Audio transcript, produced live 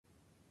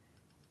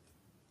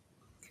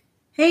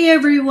Hey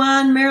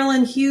everyone,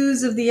 Marilyn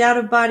Hughes of the Out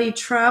of Body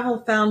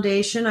Travel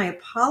Foundation. I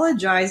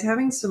apologize,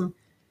 having some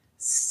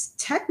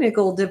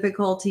technical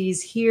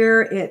difficulties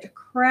here. It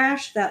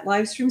crashed that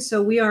live stream,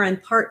 so we are in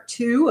part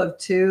two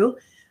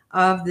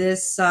of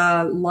this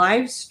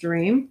live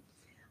stream.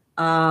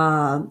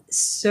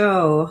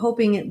 So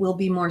hoping it will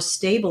be more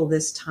stable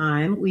this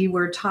time. We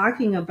were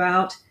talking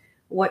about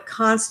what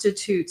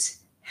constitutes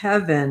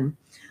heaven.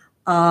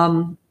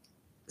 Um,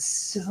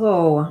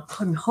 so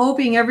I'm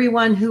hoping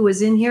everyone who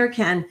was in here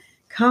can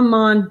come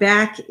on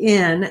back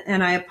in,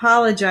 and I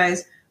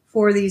apologize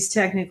for these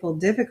technical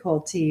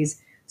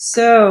difficulties.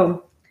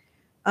 So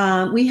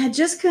we had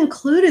just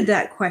concluded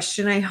that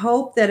question. I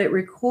hope that it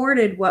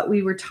recorded what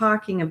we were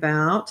talking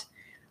about.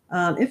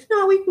 If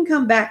not, we can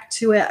come back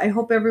to it. I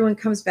hope everyone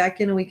comes back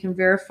in and we can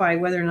verify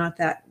whether or not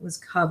that was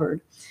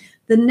covered.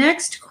 The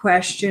next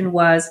question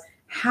was,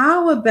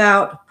 how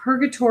about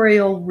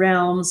purgatorial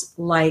realms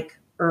like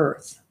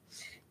Earth?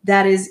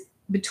 That is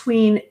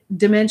between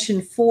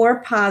dimension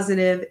 4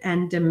 positive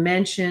and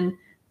dimension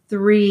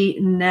 3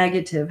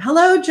 negative.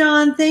 Hello,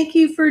 John. Thank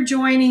you for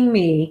joining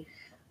me.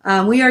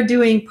 We are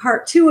doing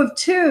part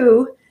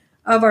two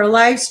of our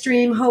live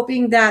stream,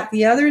 hoping that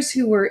the others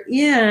who were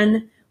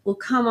in will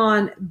come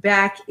on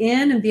back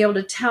in and be able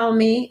to tell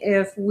me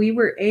if we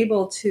were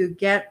able to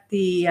get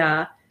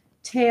the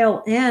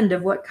tail end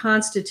of what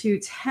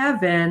constitutes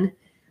heaven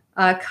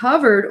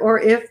covered,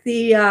 or if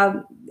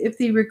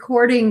the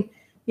recording,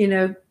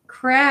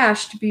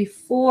 crashed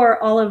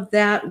before all of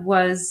that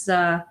was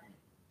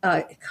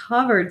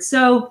covered.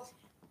 So,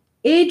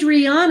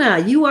 Adriana,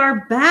 you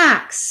are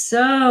back.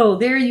 So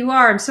there you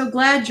are. I'm so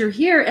glad you're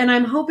here, and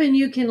I'm hoping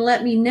you can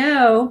let me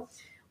know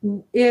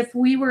if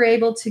we were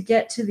able to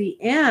get to the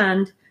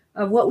end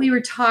of what we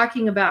were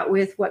talking about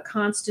with what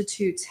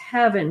constitutes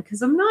heaven,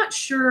 because I'm not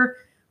sure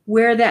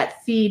where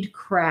that feed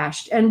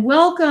crashed. And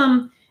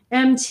welcome,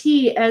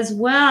 MT, as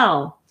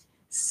well.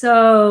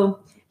 So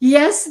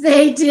yes,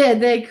 they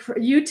did.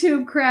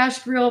 YouTube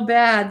crashed real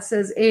bad,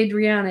 says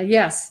Adriana.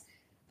 Yes,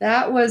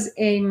 that was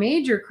a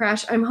major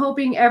crash. I'm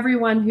hoping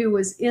everyone who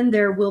was in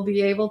there will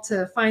be able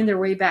to find their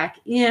way back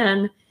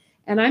in.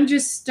 And I'm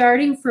just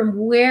starting from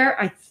where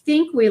I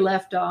think we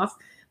left off.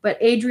 But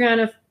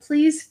Adriana,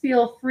 please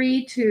feel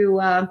free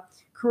to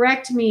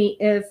correct me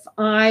if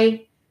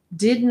I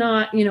did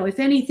not, if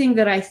anything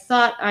that I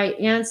thought I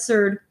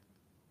answered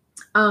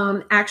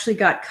actually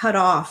got cut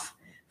off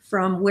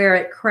from where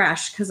it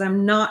crashed, because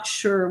I'm not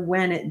sure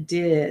when it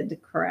did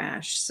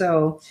crash.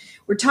 So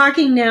we're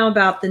talking now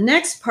about the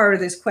next part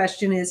of this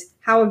question is,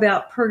 how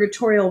about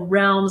purgatorial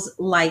realms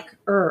like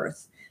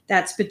Earth?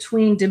 That's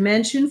between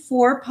dimension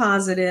 4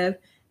 positive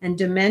and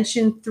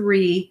dimension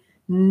 3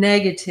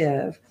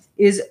 negative.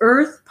 Is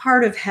Earth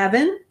part of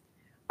heaven?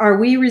 Are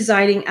we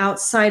residing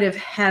outside of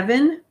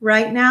heaven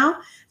right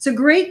now? It's a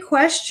great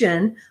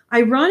question.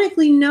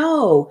 Ironically,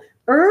 no.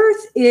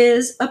 Earth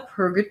is a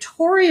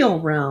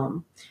purgatorial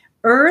realm.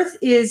 Earth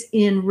is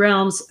in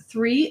realms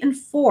 3 and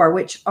 4,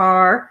 which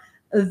are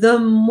the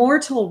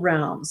mortal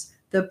realms,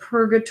 the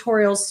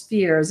purgatorial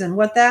spheres. And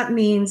what that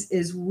means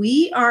is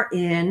we are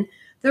in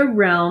the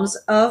realms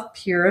of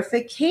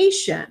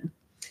purification.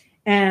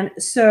 And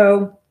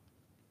so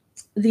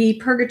the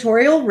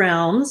purgatorial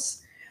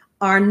realms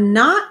are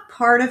not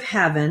part of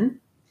heaven,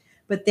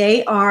 but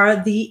they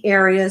are the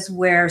areas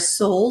where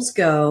souls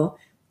go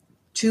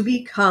to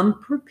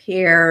become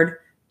prepared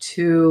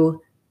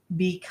to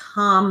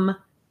become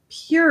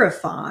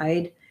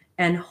purified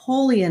and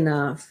holy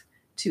enough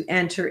to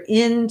enter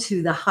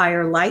into the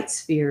higher light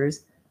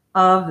spheres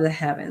of the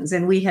heavens.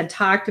 And we had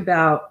talked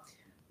about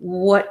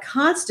what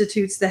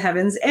constitutes the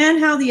heavens and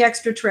how the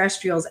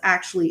extraterrestrials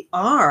actually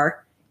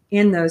are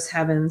in those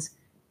heavens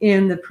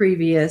in the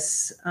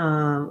previous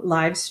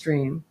live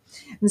stream.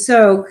 And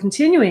so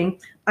continuing,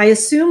 I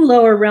assume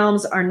lower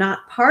realms are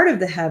not part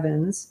of the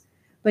heavens,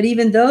 but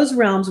even those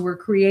realms were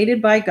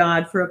created by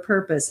God for a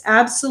purpose.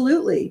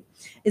 Absolutely.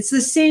 It's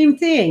the same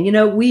thing.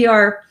 We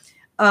are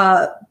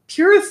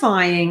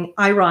purifying,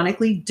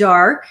 ironically,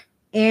 dark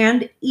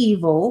and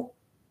evil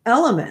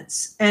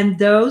elements. And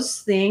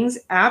those things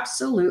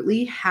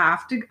absolutely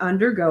have to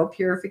undergo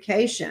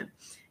purification.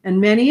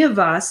 And many of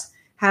us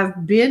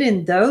have been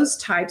in those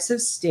types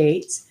of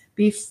states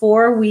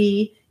before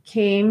we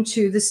came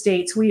to the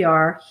states we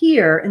are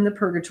here in the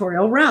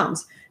purgatorial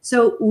realms.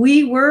 So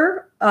we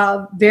were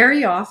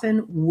very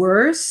often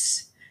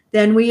worse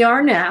than we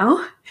are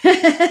now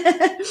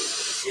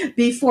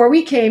before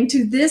we came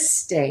to this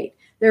state.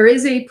 There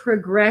is a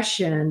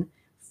progression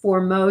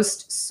for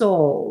most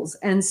souls.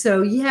 And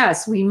so,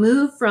 yes, we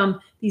move from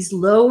these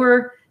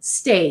lower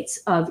states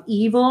of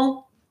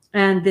evil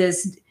and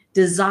this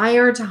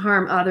desire to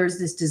harm others,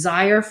 this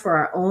desire for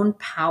our own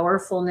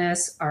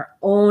powerfulness, our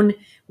own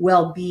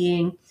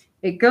well-being.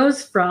 It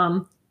goes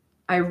from,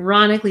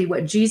 ironically,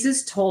 what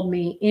Jesus told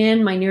me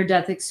in my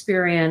near-death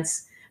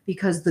experience,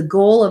 because the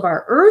goal of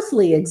our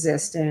earthly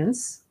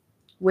existence,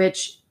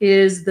 which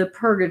is the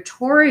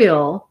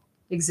purgatorial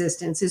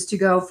existence, is to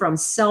go from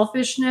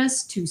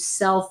selfishness to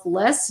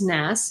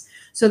selflessness,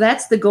 So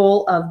that's the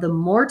goal of the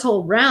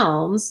mortal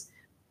realms.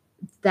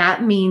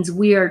 That means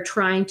we are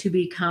trying to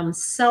become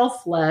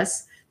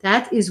selfless.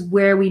 That is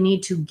where we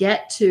need to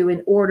get to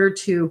in order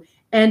to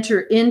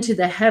enter into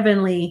the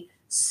heavenly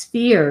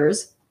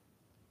spheres.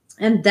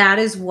 And that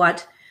is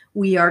what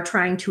we are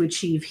trying to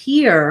achieve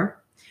here.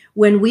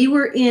 When we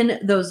were in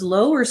those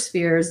lower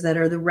spheres that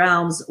are the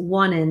realms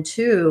 1 and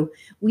 2,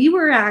 we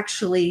were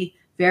actually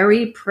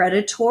very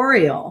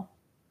predatorial.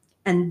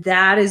 And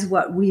that is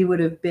what we would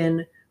have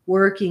been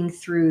working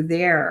through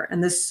there.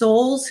 And the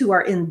souls who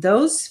are in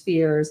those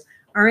spheres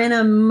are in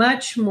a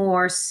much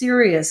more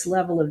serious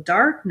level of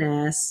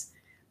darkness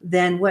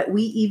than what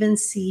we even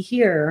see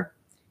here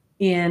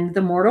in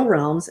the mortal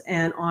realms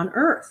and on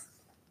Earth.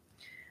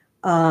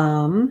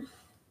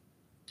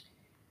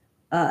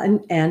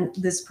 And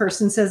this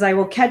person says, I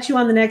will catch you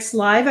on the next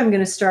live. I'm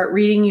going to start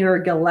reading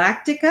your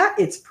Galactica.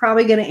 It's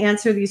probably going to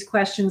answer these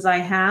questions I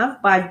have.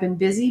 I've been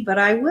busy, but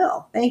I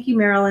will. Thank you,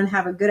 Marilyn.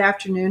 Have a good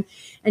afternoon.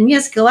 And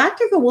yes,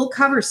 Galactica will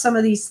cover some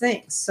of these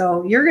things.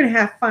 So you're going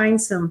to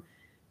find some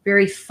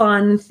very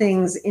fun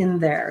things in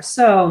there.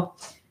 So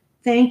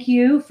thank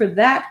you for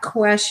that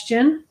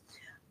question.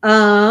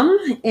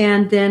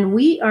 And then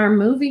we are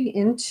moving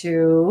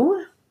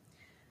into,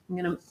 I'm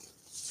going to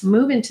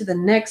move into the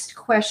next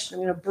question.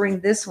 I'm going to bring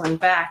this one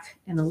back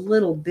in a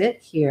little bit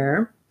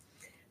here.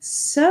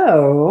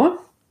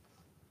 So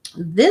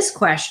this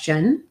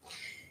question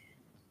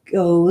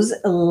goes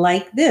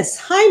like this.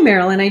 Hi,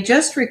 Marilyn. I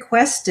just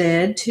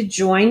requested to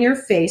join your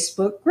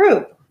Facebook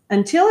group.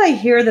 Until I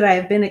hear that I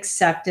have been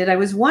accepted, I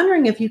was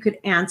wondering if you could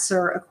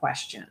answer a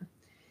question.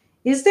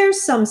 Is there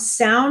some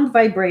sound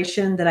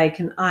vibration that I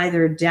can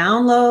either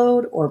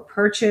download or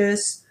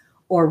purchase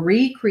or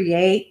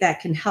recreate that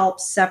can help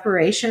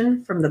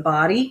separation from the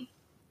body?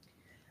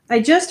 I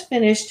just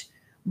finished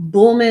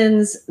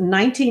Buhlman's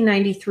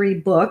 1993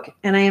 book,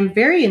 and I am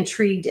very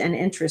intrigued and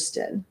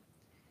interested.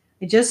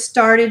 I just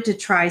started to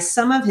try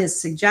some of his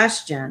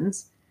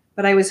suggestions,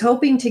 but I was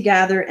hoping to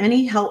gather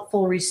any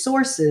helpful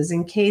resources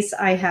in case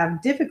I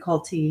have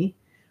difficulty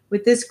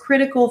with this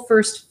critical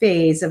first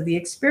phase of the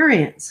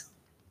experience.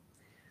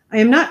 I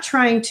am not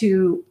trying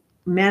to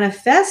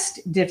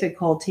manifest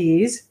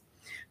difficulties,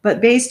 but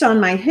based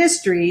on my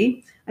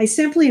history, I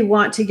simply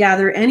want to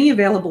gather any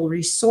available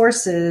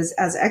resources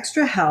as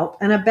extra help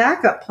and a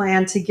backup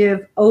plan to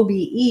give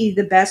OBE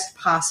the best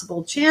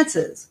possible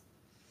chances.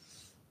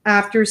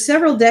 After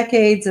several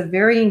decades of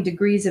varying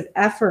degrees of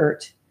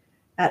effort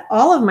at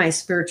all of my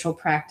spiritual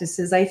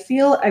practices, I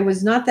feel I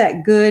was not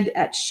that good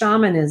at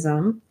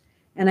shamanism,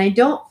 and I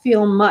don't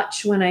feel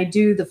much when I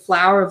do the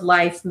flower of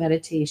life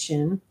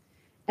meditation.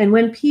 And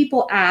when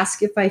people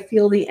ask if I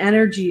feel the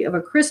energy of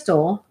a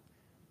crystal,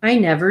 I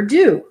never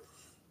do.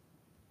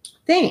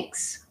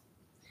 Thanks.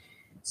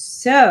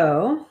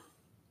 So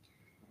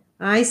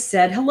I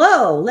said,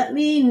 hello, let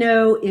me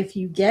know if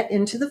you get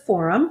into the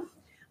forum.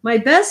 My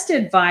best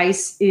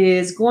advice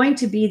is going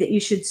to be that you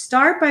should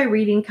start by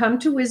reading Come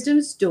to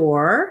Wisdom's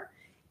Door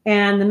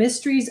and The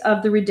Mysteries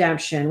of the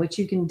Redemption, which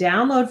you can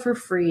download for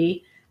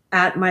free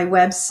at my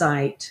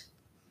website.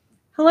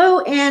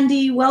 Hello,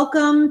 Andy.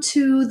 Welcome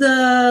to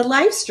the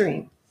live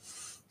stream.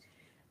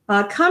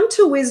 Come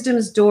to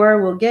Wisdom's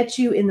Door will get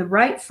you in the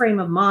right frame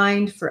of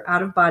mind for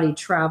out-of-body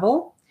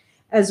travel,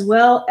 as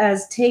well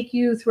as take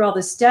you through all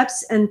the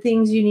steps and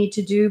things you need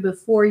to do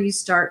before you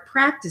start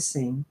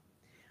practicing.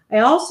 I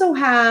also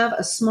have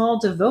a small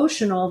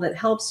devotional that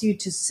helps you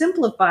to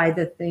simplify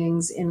the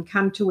things in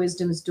Come to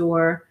Wisdom's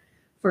Door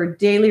for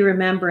daily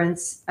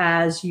remembrance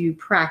as you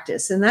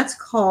practice, and that's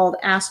called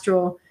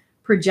Astral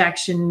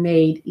Projection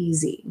Made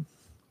Easy.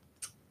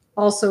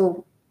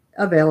 Also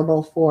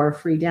available for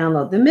free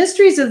download. The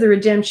Mysteries of the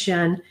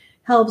Redemption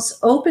helps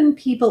open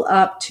people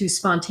up to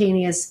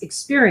spontaneous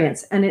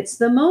experience, and it's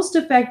the most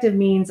effective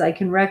means I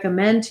can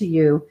recommend to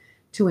you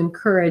to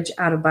encourage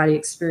out-of-body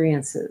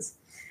experiences.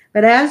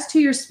 But as to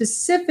your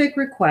specific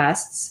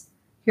requests,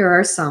 here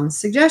are some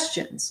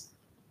suggestions.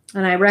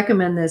 And I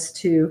recommend this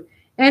to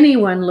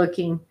anyone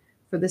looking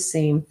for the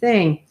same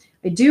thing.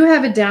 I do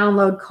have a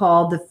download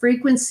called The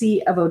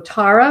Frequency of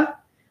Otara,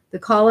 the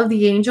Call of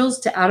the Angels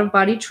to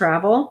Out-of-Body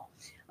Travel.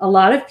 A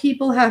lot of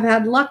people have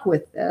had luck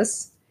with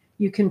this.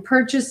 You can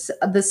purchase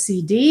the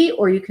CD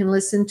or you can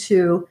listen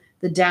to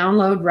the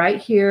download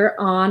right here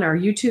on our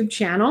YouTube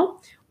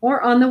channel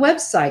or on the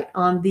website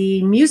on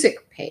the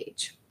music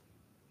page.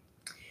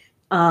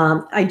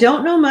 I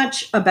don't know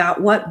much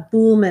about what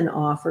Buhlman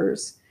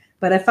offers,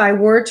 but if I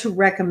were to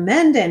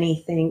recommend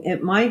anything,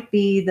 it might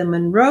be the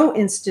Monroe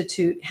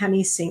Institute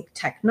HemiSync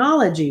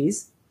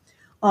Technologies,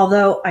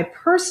 although I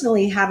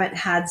personally haven't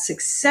had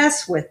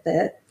success with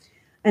it,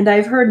 and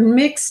I've heard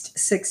mixed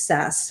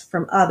success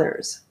from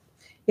others.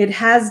 It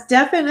has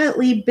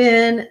definitely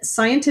been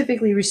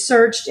scientifically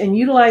researched and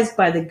utilized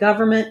by the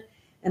government,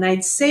 and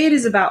I'd say it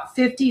is about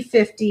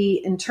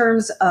 50-50 in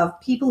terms of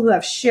people who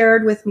have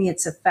shared with me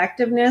its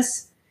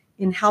effectiveness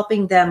in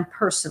helping them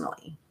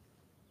personally.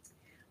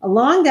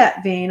 Along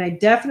that vein, I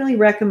definitely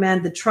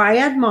recommend The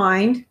Triad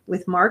Mind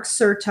with Mark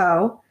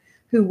Serto,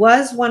 who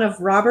was one of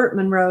Robert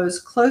Monroe's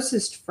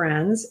closest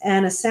friends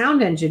and a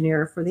sound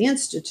engineer for the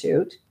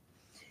Institute.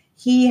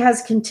 He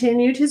has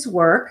continued his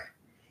work,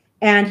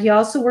 and he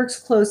also works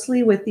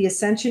closely with the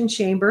Ascension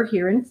Chamber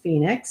here in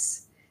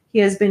Phoenix. He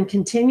has been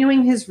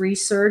continuing his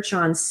research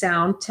on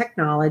sound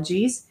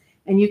technologies,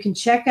 and you can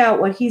check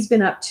out what he's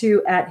been up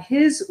to at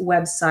his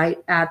website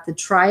at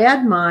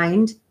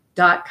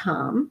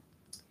thetriadmind.com.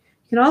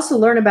 You can also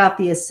learn about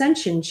the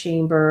Ascension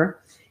Chamber.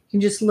 You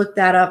can just look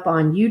that up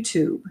on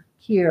YouTube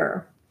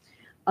here.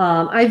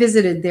 I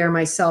visited there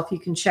myself. You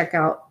can check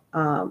out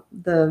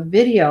the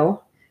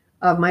video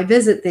of my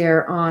visit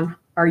there on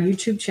our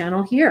YouTube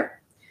channel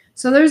here.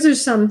 So those are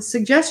some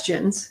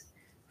suggestions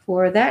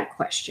for that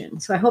question.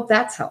 So I hope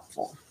that's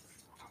helpful.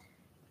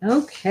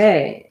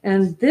 Okay,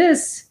 and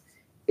this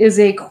is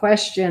a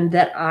question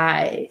that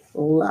I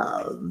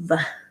love.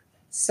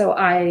 So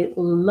I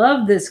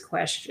love this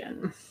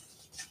question.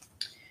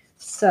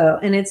 So,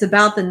 and it's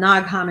about the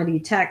Nag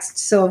Hammadi text.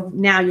 So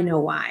now you know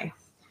why.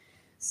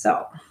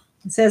 So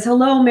it says,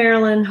 hello,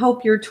 Marilyn.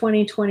 Hope your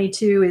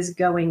 2022 is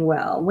going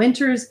well.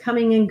 Winter's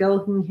coming and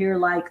going here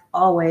like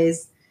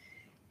always.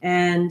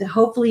 And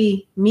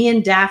hopefully me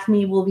and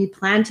Daphne will be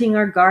planting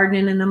our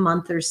garden in a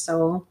month or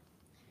so.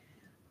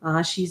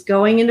 She's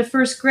going into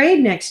first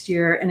grade next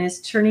year and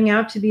is turning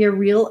out to be a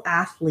real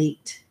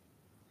athlete.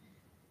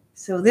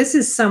 So this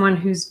is someone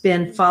who's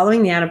been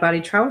following the Out of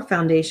Body Travel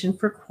Foundation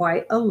for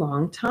quite a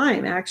long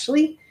time.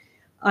 Actually,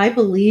 I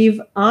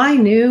believe I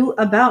knew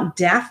about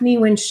Daphne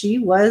when she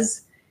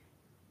was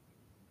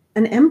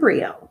an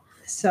embryo.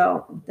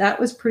 So that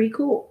was pretty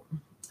cool.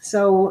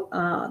 So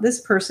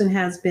this person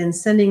has been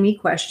sending me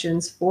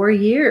questions for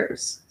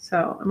years.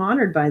 So I'm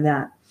honored by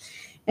that.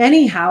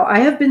 Anyhow, I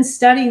have been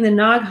studying the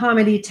Nag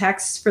Hammadi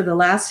texts for the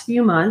last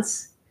few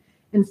months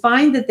and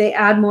find that they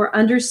add more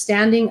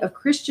understanding of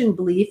Christian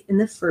belief in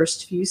the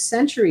first few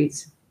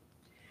centuries.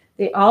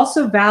 They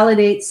also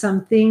validate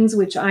some things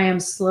which I am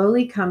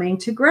slowly coming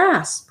to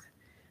grasp,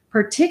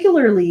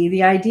 particularly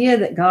the idea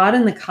that God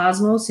and the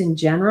cosmos in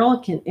general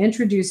can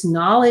introduce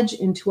knowledge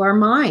into our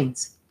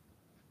minds.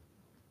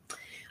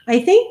 I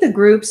think the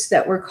groups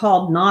that were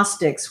called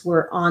Gnostics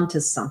were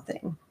onto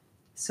something,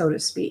 so to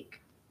speak.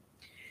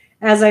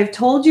 As I've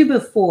told you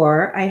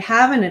before, I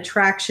have an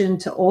attraction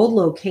to old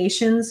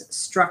locations,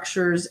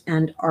 structures,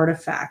 and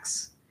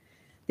artifacts.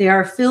 They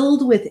are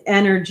filled with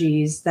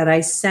energies that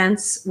I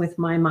sense with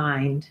my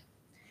mind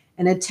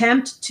and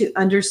attempt to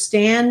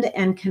understand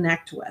and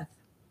connect with.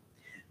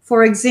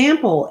 For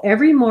example,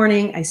 every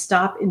morning I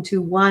stop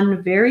into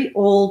one very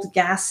old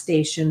gas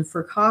station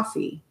for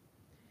coffee.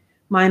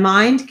 My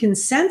mind can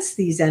sense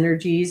these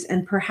energies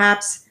and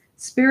perhaps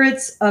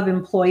spirits of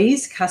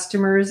employees,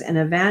 customers, and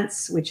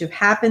events which have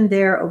happened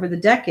there over the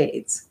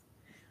decades.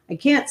 I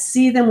can't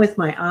see them with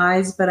my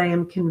eyes, but I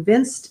am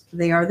convinced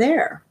they are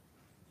there.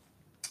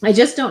 I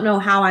just don't know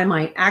how I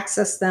might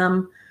access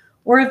them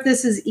or if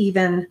this is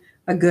even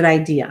a good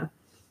idea.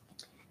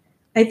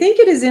 I think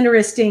it is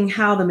interesting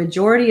how the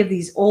majority of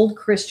these old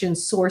Christian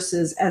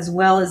sources, as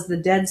well as the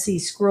Dead Sea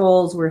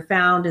Scrolls, were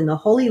found in the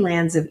Holy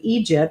Lands of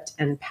Egypt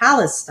and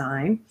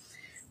Palestine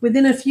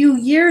within a few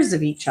years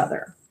of each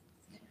other.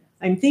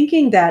 I'm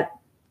thinking that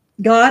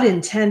God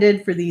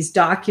intended for these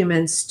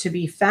documents to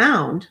be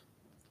found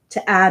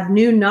to add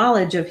new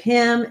knowledge of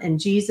Him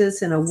and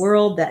Jesus in a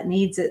world that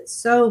needs it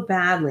so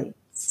badly.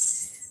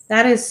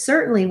 That is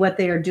certainly what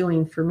they are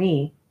doing for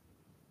me.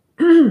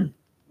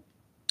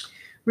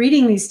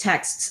 Reading these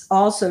texts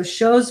also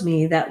shows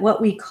me that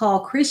what we call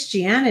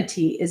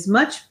Christianity is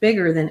much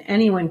bigger than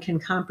anyone can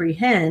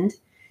comprehend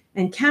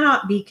and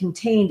cannot be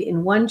contained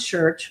in one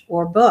church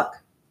or book.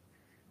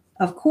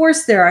 Of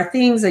course, there are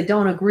things I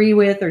don't agree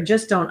with or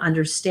just don't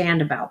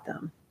understand about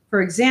them.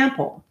 For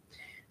example,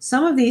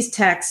 some of these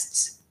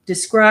texts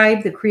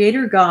describe the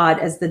Creator God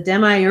as the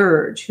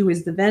Demiurge, who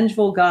is the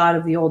vengeful God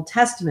of the Old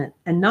Testament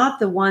and not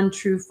the one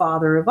true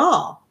Father of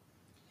all.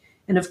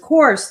 And of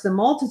course, the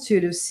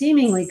multitude of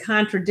seemingly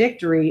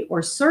contradictory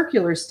or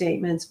circular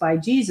statements by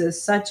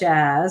Jesus, such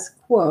as,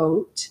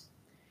 quote,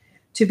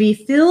 "To be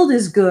filled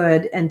is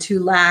good and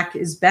to lack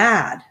is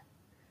bad.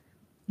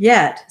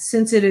 Yet,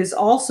 since it is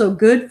also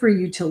good for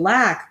you to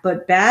lack,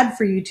 but bad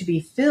for you to be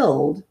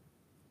filled,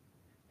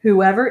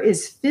 whoever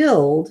is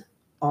filled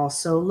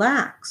also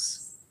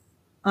lacks,"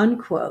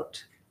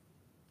 unquote.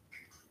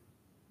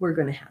 We're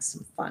going to have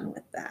some fun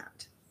with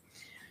that.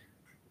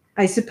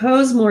 I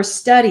suppose more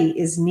study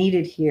is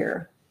needed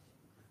here.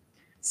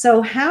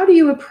 So how do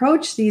you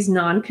approach these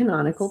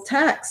non-canonical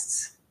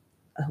texts?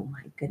 Oh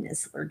my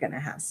goodness, we're going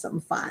to have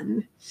some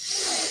fun.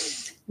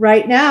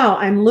 Right now,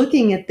 I'm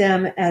looking at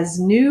them as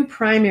new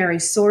primary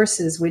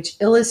sources which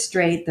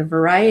illustrate the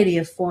variety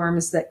of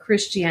forms that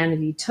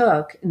Christianity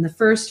took in the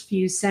first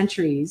few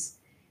centuries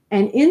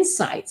and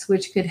insights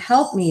which could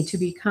help me to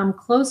become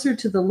closer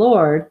to the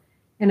Lord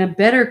and a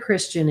better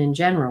Christian in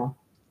general.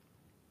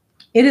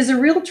 It is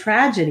a real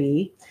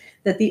tragedy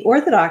that the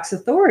Orthodox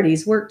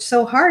authorities worked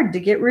so hard to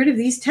get rid of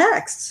these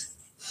texts.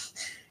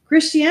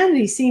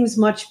 Christianity seems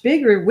much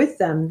bigger with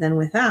them than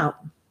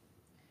without.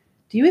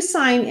 Do you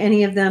assign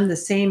any of them the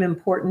same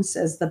importance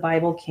as the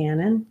Bible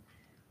canon?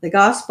 The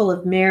Gospel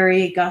of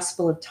Mary,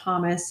 Gospel of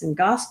Thomas, and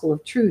Gospel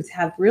of Truth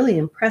have really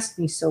impressed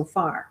me so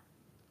far.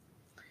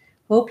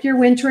 Hope your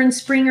winter and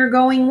spring are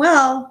going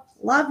well.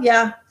 Love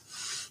ya.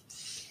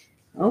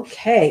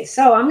 Okay,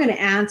 so I'm going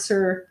to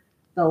answer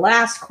the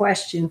last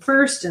question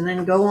first and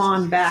then go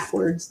on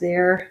backwards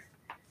there.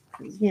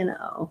 You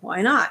know,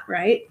 why not,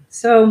 right?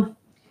 So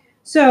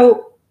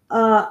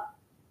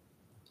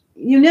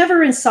you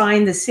never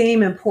assign the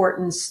same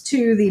importance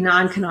to the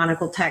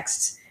non-canonical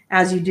texts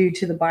as you do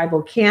to the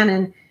Bible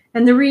canon.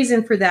 And the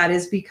reason for that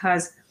is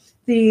because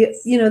the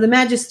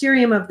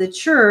magisterium of the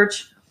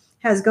church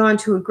has gone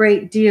to a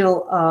great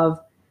deal of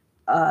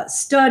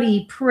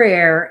study,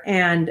 prayer,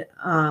 and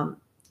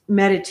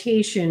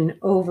meditation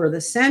over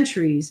the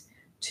centuries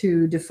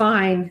to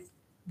define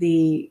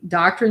the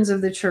doctrines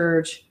of the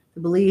church, the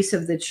beliefs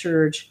of the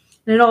church.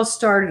 And it all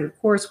started, of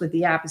course, with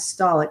the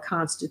apostolic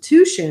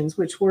constitutions,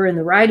 which were in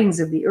the writings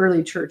of the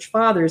early church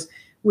fathers,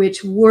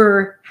 which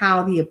were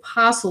how the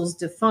apostles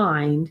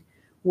defined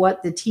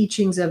what the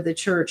teachings of the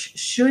church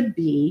should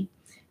be.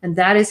 And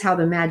that is how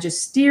the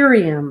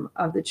magisterium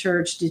of the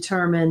church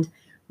determined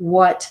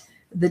what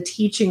the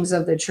teachings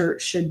of the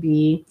church should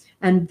be,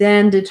 and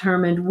then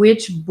determined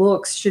which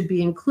books should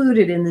be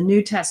included in the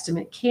New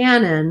Testament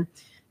canon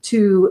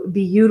to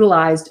be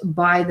utilized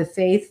by the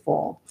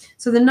faithful.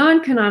 So the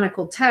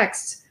non-canonical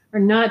texts are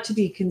not to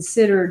be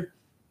considered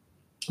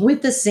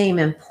with the same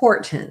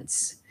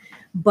importance,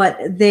 but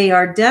they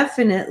are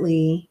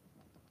definitely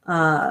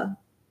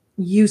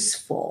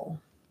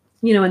useful,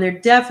 and they're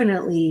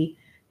definitely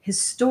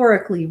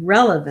historically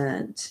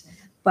relevant,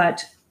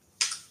 but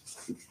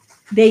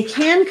they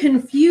can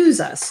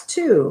confuse us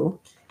too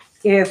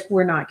if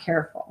we're not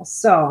careful.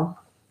 So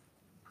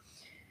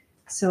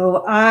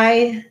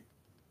I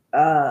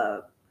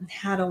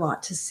had a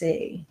lot to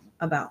say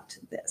about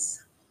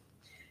this.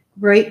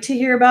 Great to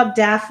hear about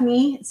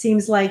Daphne. It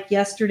seems like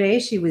yesterday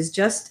she was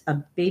just a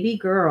baby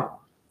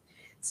girl.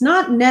 It's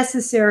not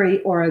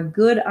necessary or a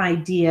good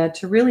idea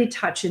to really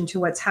touch into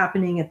what's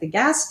happening at the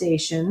gas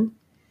station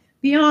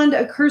beyond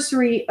a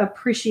cursory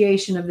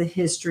appreciation of the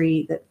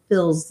history that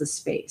fills the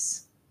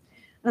space.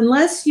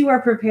 Unless you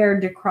are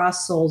prepared to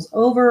cross souls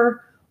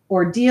over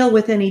or deal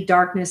with any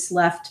darkness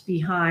left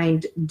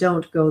behind,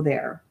 don't go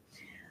there.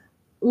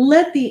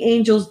 Let the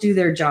angels do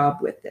their job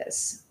with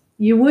this.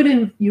 You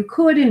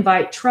could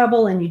invite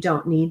trouble, and you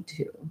don't need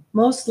to.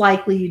 Most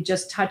likely you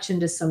just touch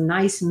into some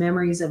nice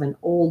memories of an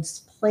old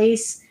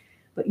place,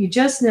 but you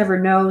just never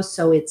know,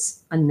 so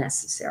it's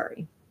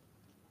unnecessary.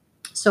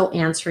 So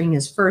answering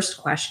his first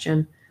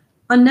question,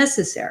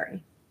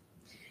 unnecessary.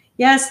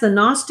 Yes, the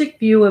Gnostic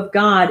view of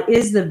God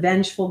is the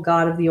vengeful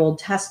God of the Old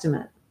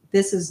Testament.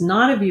 This is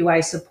not a view I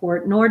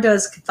support, nor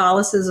does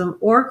Catholicism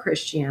or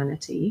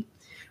Christianity,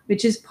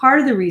 which is part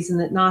of the reason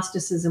that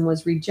Gnosticism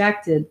was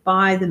rejected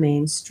by the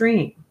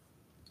mainstream.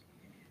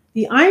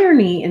 The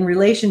irony in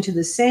relation to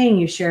the saying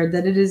you shared,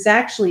 that it is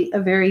actually a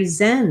very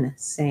Zen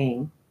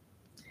saying.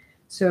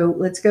 So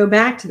let's go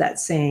back to that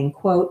saying,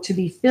 quote, "To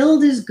be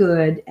filled is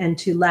good and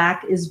to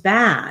lack is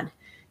bad.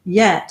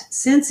 Yet,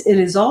 since it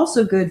is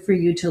also good for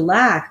you to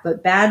lack,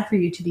 but bad for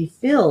you to be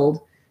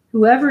filled,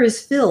 whoever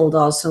is filled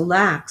also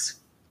lacks."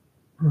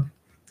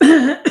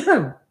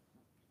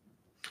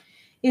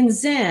 In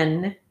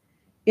Zen,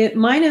 it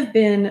might have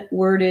been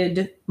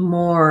worded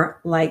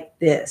more like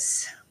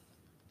this: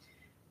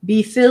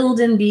 "Be filled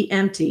and be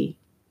empty.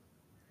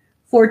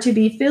 For to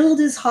be filled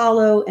is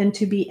hollow, and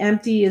to be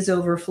empty is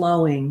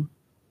overflowing.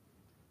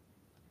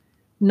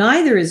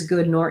 Neither is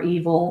good nor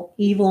evil,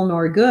 evil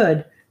nor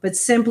good, but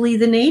simply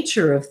the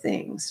nature of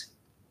things.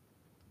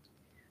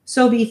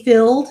 So be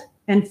filled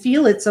and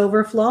feel its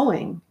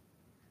overflowing.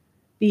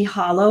 Be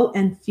hollow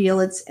and feel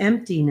its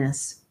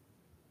emptiness.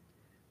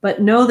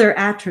 But know their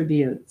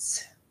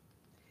attributes,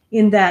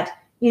 in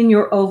that in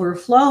your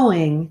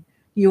overflowing,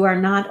 you are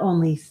not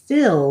only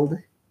filled,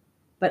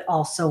 but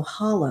also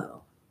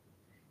hollow.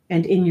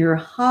 And in your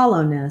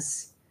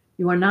hollowness,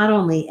 you are not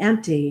only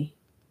empty,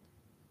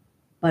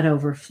 but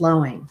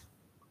overflowing."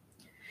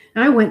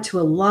 I went to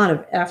a lot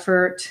of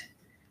effort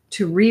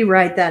to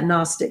rewrite that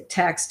Gnostic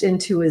text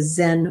into a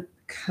Zen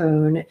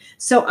cone.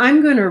 So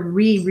I'm going to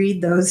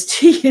reread those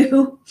to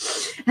you.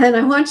 And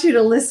I want you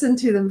to listen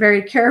to them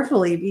very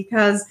carefully,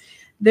 because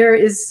there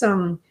is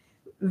some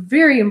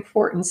very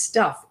important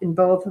stuff in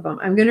both of them.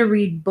 I'm going to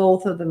read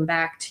both of them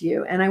back to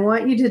you. And I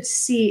want you to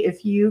see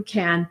if you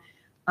can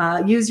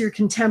use your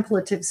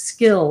contemplative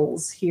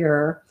skills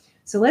here.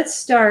 So let's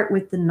start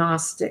with the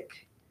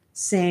Gnostic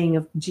saying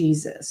of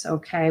Jesus.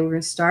 Okay, we're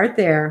going to start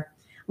there.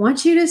 I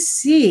want you to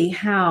see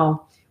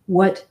how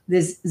what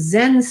this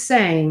Zen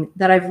saying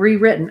that I've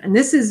rewritten, and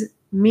this is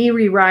me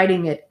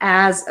rewriting it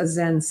as a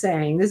Zen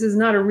saying. This is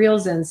not a real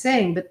Zen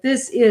saying, but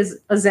this is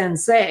a Zen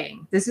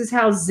saying. This is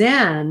how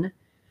Zen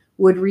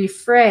would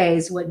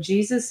rephrase what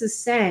Jesus is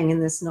saying in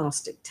this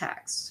Gnostic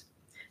text,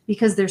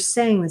 because they're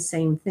saying the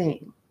same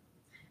thing.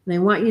 And I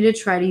want you to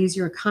try to use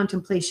your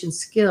contemplation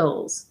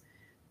skills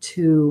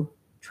to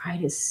Try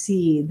to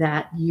see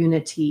that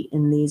unity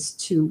in these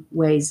two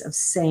ways of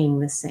saying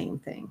the same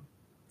thing.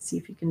 See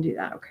if you can do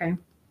that, okay?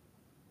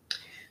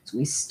 So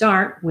we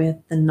start with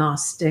the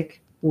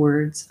Gnostic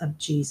words of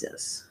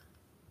Jesus.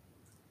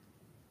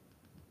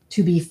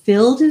 To be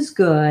filled is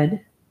good,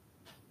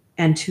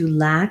 and to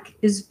lack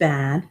is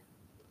bad.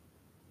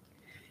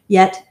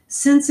 Yet,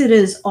 since it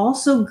is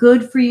also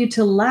good for you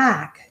to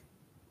lack,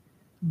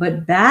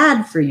 but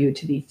bad for you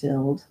to be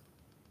filled,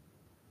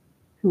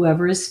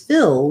 whoever is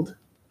filled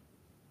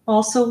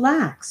also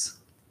lacks.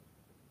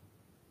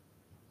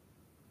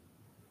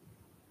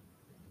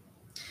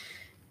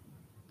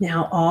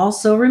 Now,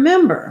 also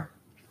remember,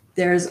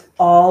 there's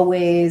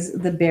always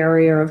the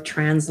barrier of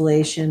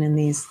translation in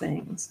these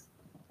things.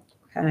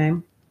 Okay.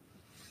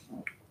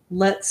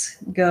 Let's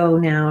go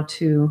now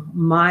to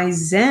my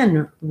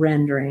Zen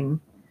rendering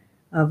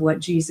of what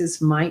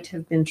Jesus might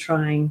have been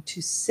trying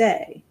to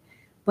say.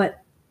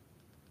 But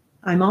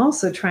I'm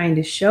also trying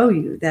to show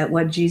you that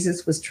what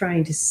Jesus was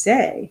trying to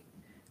say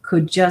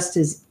could just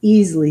as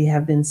easily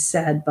have been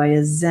said by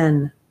a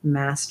Zen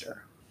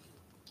master.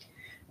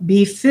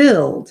 Be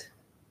filled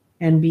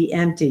and be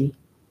empty.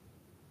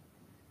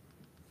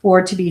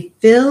 For to be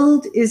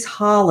filled is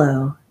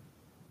hollow,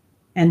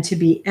 and to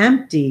be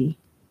empty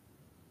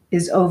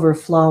is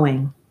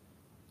overflowing.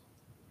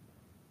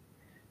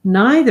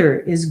 Neither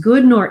is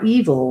good nor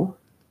evil,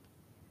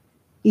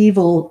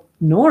 evil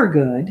nor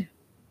good,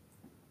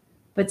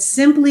 but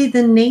simply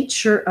the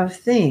nature of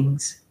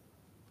things.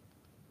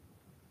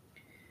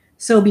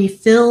 So be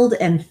filled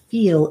and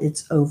feel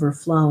its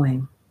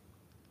overflowing.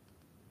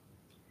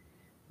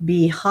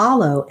 Be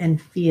hollow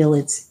and feel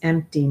its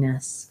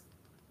emptiness.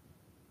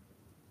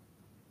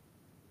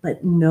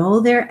 But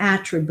know their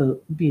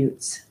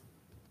attributes,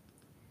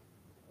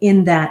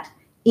 in that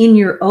in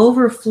your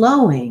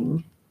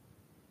overflowing,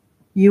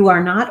 you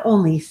are not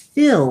only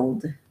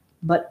filled,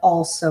 but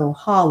also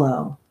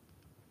hollow.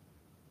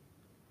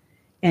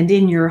 And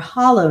in your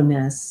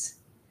hollowness,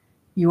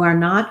 you are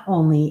not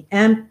only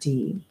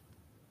empty,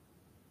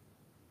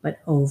 but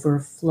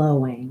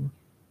overflowing.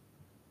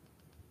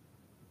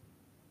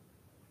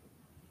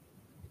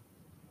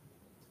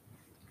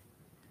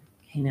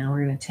 Okay, now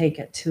we're going to take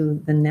it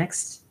to the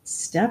next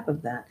step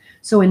of that.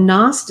 So in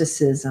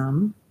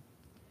Gnosticism,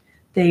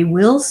 they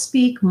will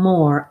speak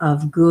more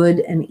of good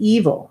and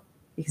evil,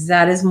 because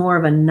that is more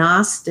of a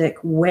Gnostic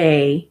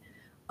way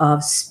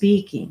of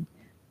speaking.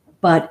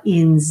 But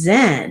in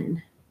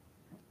Zen,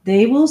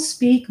 they will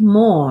speak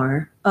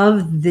more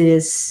of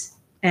this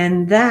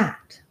and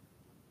that.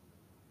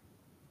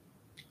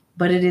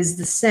 But it is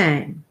the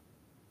same.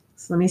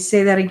 So let me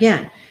say that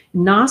again.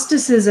 In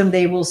Gnosticism,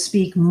 they will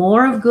speak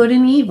more of good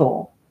and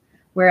evil,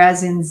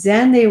 whereas in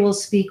Zen, they will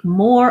speak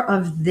more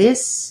of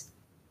this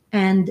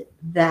and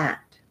that.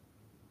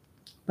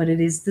 But it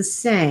is the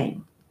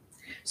same.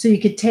 So you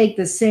could take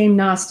the same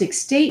Gnostic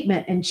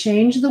statement and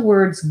change the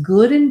words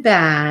good and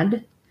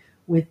bad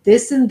with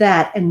this and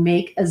that and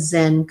make a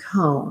Zen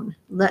cone.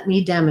 Let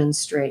me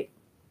demonstrate.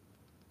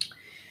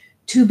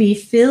 To be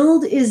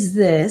filled is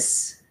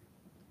this,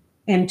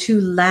 and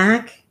to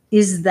lack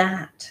is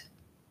that.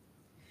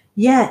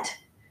 Yet,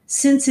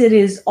 since it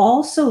is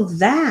also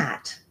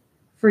that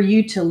for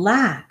you to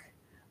lack,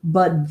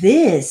 but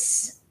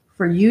this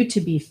for you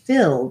to be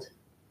filled,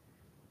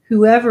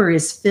 whoever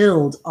is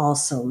filled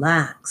also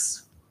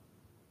lacks.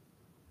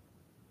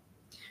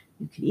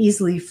 You could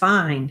easily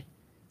find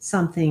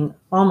something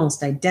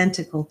almost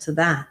identical to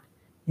that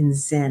in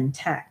Zen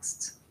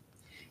texts.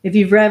 If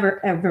you've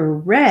ever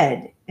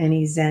read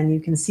any Zen, you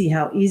can see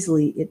how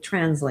easily it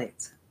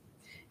translates.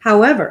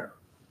 However,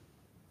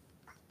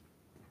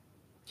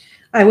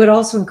 I would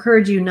also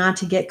encourage you not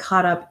to get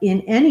caught up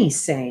in any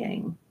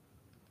saying,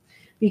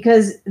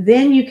 because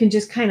then you can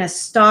just kind of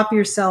stop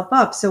yourself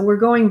up. So we're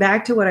going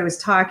back to what I was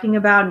talking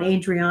about, and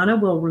Adriana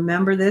will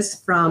remember this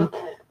from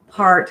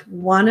part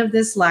 1 of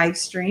this live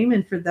stream.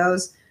 And for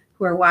those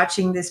who are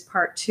watching this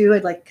part 2,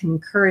 I'd like to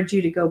encourage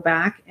you to go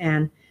back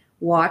and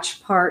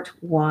watch part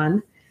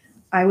 1.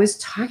 I was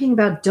talking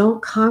about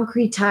don't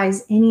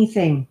concretize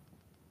anything.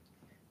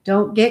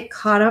 Don't get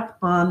caught up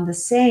on the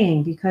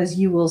saying, because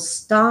you will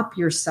stop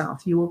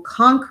yourself. You will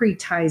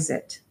concretize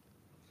it.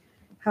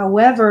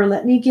 However,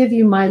 let me give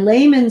you my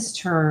layman's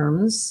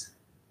terms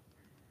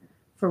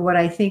for what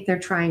I think they're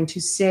trying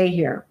to say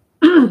here.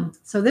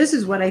 So this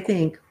is what I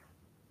think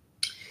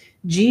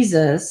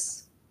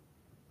Jesus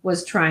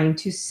was trying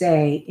to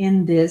say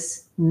in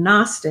this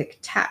Gnostic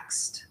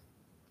text.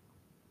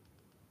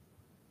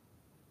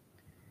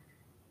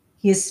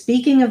 He is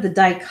speaking of the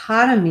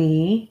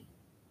dichotomy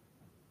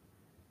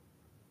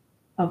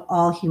of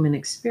all human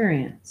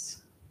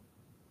experience.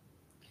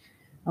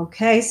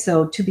 Okay,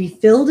 so to be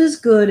filled is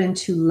good and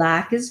to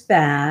lack is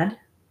bad.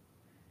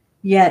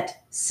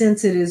 Yet,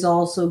 since it is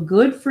also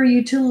good for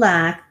you to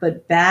lack,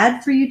 but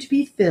bad for you to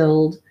be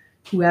filled,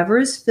 whoever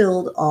is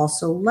filled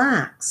also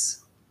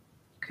lacks.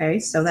 Okay,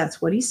 so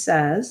that's what he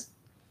says.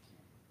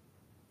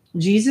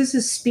 Jesus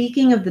is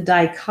speaking of the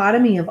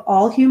dichotomy of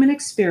all human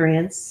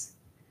experience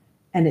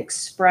and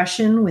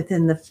expression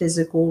within the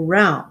physical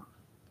realm.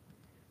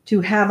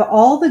 To have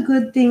all the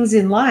good things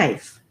in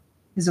life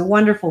is a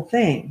wonderful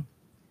thing.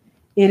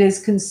 It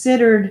is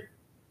considered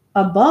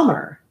a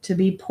bummer to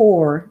be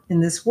poor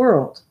in this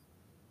world.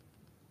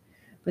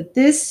 But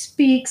this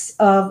speaks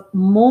of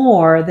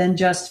more than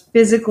just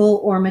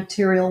physical or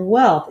material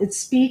wealth. It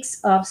speaks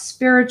of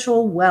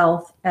spiritual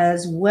wealth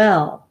as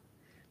well.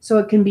 So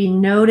it can be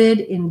noted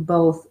in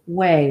both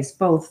ways,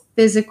 both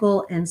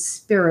physical and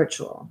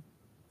spiritual.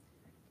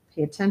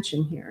 Pay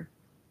attention here.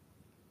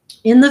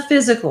 In the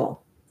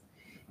physical,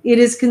 it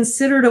is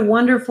considered a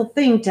wonderful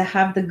thing to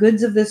have the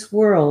goods of this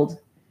world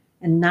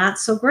and not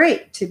so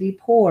great to be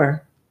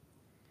poor.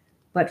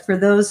 But for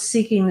those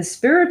seeking the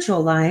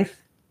spiritual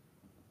life,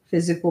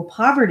 physical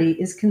poverty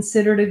is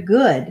considered a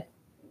good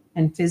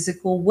and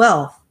physical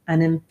wealth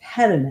an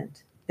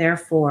impediment,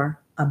 therefore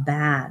a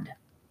bad.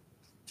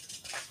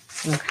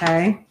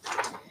 Okay?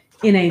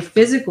 In a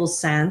physical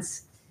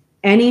sense,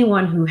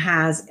 anyone who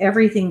has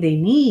everything they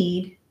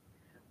need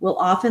will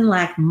often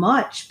lack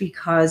much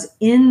because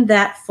in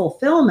that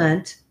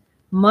fulfillment,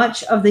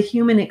 much of the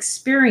human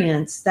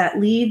experience that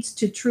leads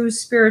to true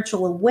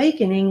spiritual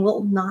awakening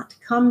will not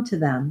come to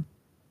them.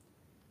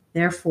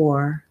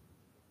 Therefore,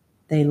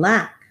 they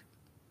lack.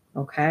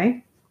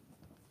 Okay?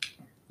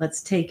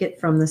 Let's take it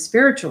from the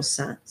spiritual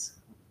sense.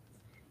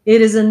 It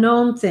is a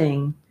known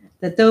thing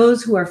that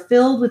those who are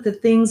filled with the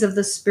things of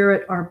the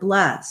Spirit are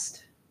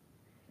blessed,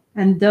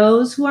 and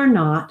those who are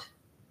not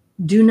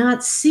do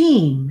not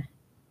seem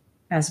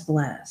as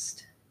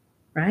blessed,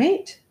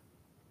 right?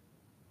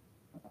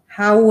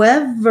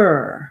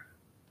 However,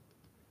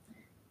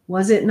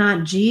 was it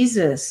not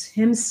Jesus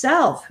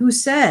himself who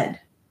said,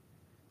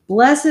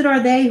 "Blessed are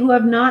they who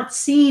have not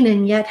seen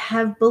and yet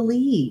have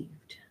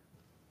believed"?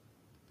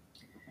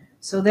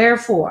 So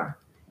therefore,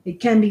 it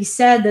can be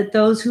said that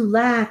those who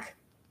lack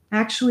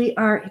actually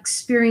are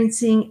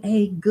experiencing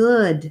a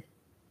good.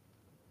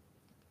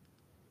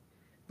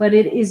 But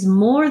it is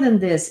more than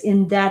this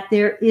in that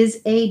there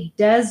is a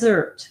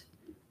desert,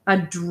 a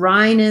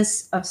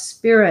dryness of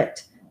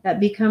spirit that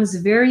becomes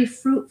very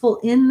fruitful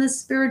in the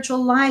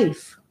spiritual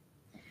life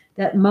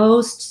that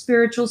most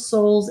spiritual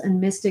souls and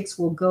mystics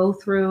will go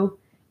through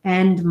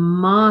and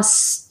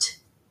must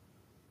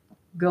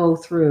go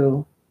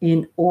through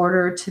in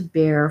order to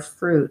bear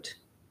fruit.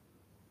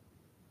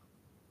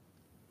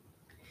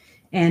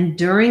 And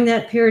during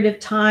that period of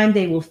time,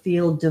 they will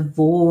feel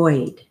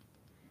devoid,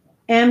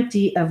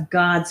 empty of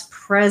God's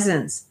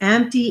presence,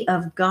 empty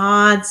of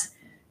God's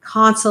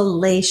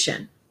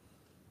consolation.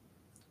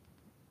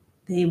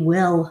 They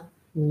will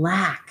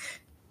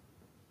lack.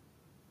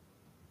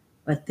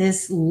 But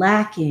this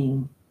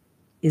lacking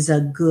is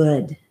a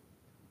good.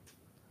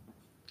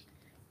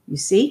 You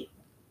see?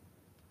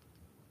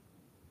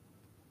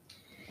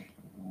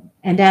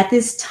 And at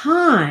this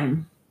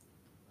time,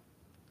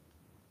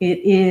 it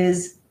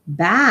is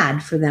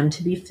bad for them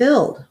to be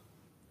filled.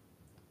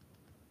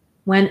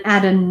 When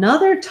at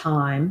another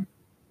time,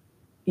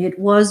 it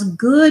was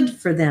good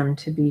for them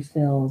to be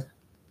filled.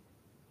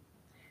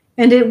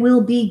 And it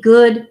will be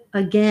good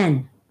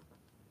again.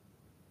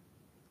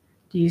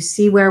 Do you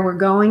see where we're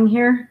going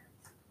here?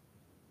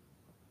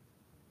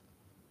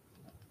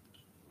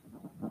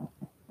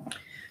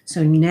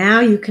 So now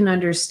you can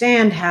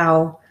understand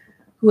how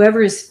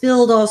whoever is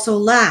filled also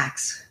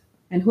lacks,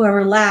 and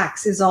whoever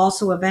lacks is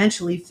also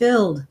eventually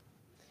filled.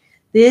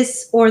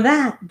 This or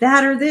that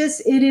or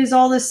this, it is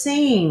all the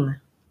same.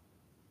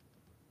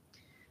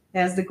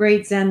 As the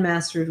great Zen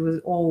masters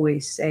would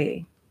always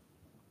say.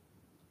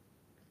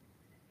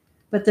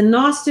 But the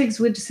Gnostics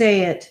would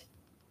say it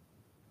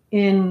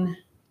in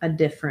a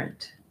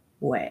different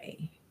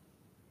way.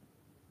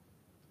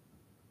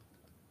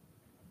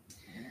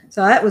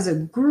 So that was a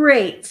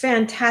great,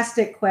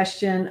 fantastic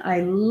question.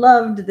 I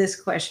loved this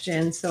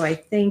question. So I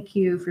thank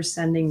you for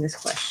sending this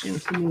question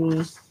to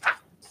me.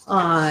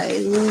 I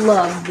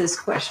love this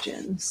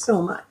question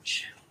so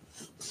much.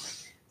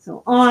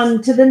 So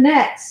on to the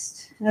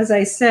next. As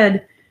I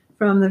said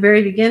from the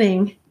very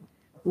beginning,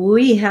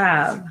 we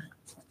have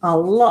a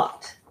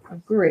lot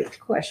of great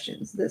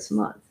questions this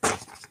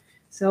month.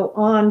 So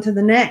on to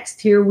the next.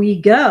 Here we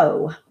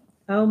go.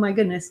 Oh my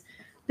goodness.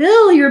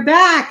 Bill, you're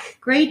back.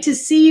 Great to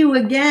see you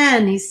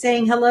again. He's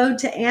saying hello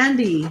to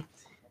Andy.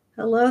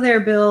 Hello there,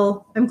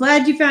 Bill. I'm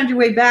glad you found your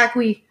way back.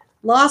 We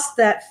lost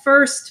that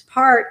first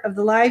part of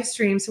the live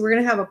stream, so we're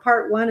going to have a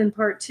part 1 and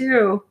part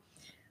 2.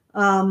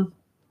 And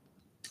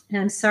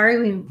I'm sorry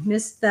we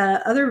missed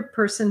the other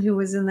person who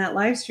was in that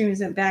live stream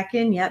isn't back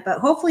in yet, but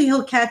hopefully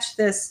he'll catch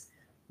this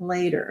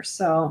later.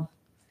 So,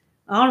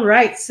 all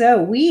right.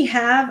 So we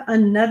have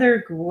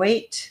another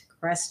great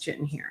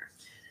question here.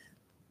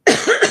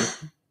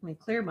 Let me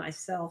clear my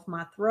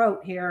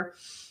throat here.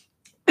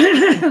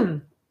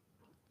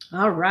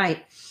 All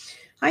right.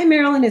 Hi,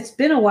 Marilyn. It's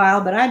been a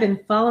while, but I've been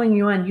following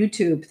you on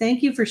YouTube.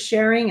 Thank you for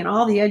sharing and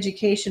all the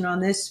education on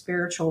this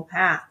spiritual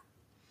path.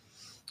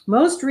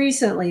 Most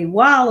recently,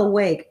 while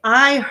awake,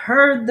 I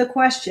heard the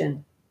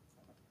question,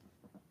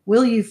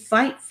 will you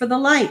fight for the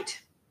light?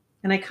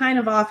 And I kind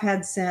of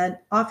offhand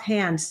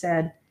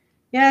said,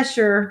 yeah,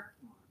 sure.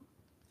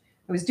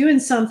 I was doing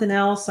something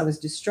else. I was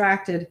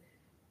distracted.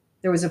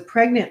 There was a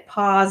pregnant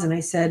pause, and I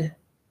said,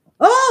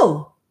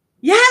 "Oh,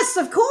 yes,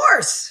 of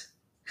course."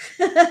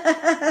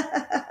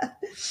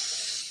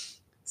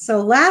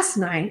 So last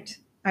night,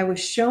 I was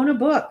shown a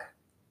book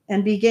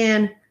and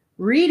began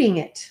reading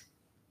it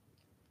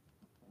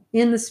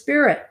in the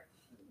spirit,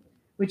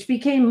 which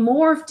became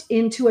morphed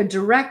into a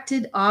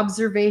directed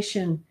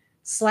observation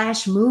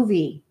 /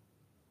 movie,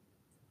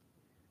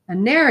 a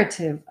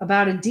narrative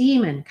about a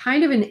demon,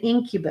 kind of an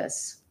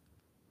incubus.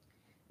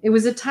 It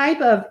was a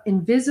type of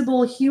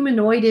invisible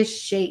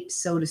humanoidish shape,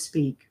 so to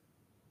speak.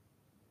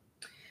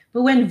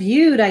 But when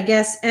viewed, I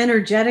guess,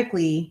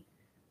 energetically,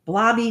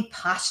 blobby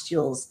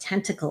pustules,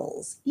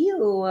 tentacles.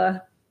 Ew.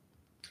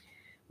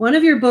 One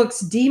of your books,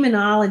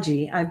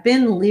 Demonology, I've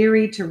been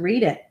leery to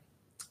read it,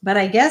 but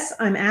I guess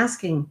I'm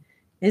asking,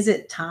 is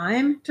it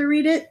time to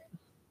read it?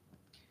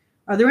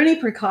 Are there any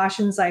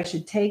precautions I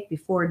should take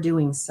before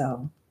doing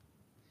so?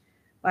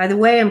 By the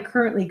way, I'm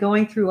currently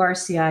going through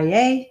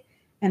RCIA,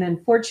 and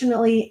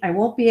unfortunately, I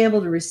won't be able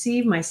to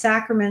receive my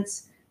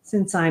sacraments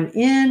since I'm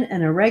in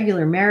an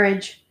irregular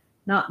marriage,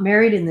 not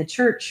married in the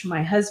church.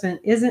 My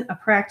husband isn't a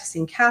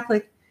practicing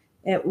Catholic.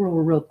 It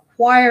will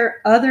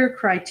require other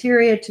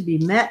criteria to be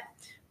met,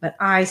 but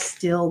I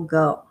still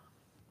go.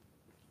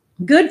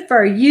 Good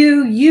for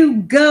you.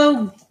 You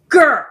go,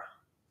 girl.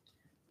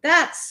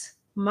 That's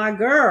my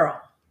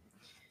girl.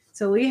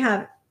 So we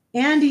have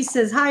Andy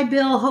says, "Hi,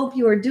 Bill. Hope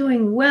you are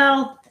doing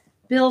well."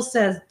 Bill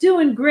says,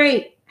 "Doing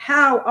great.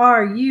 How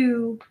are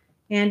you?"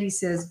 Andy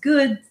says,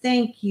 "Good.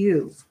 Thank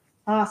you."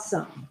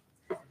 Awesome.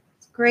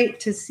 It's great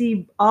to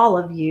see all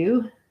of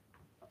you.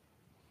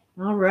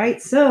 All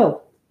right.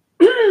 So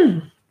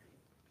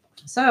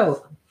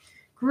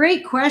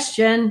great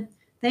question.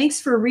 Thanks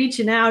for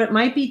reaching out. It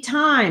might be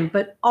time,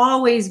 but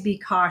always be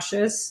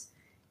cautious.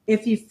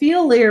 If you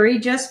feel leery,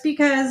 just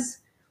because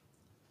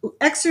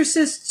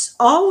exorcists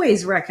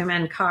always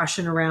recommend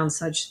caution around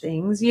such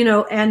things,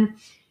 and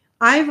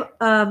I've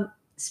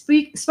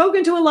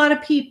spoken to a lot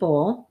of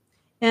people,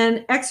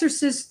 and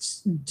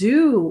exorcists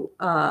do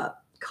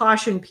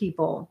caution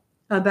people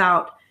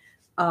about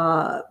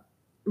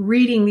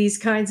reading these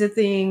kinds of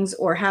things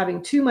or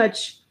having too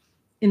much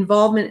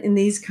involvement in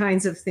these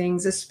kinds of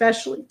things,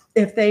 especially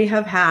if they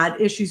have had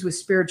issues with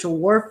spiritual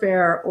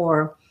warfare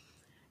or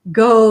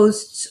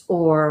ghosts,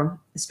 or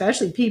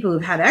especially people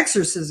who've had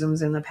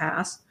exorcisms in the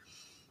past,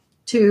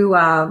 to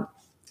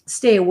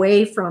stay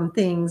away from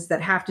things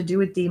that have to do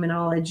with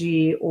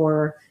demonology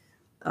or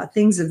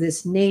things of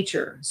this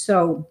nature.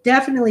 So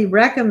definitely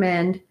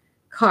recommend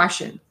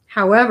caution.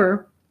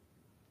 However,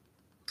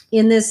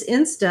 in this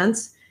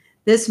instance,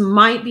 this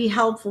might be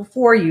helpful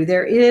for you.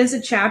 There is a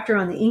chapter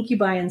on the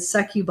incubi and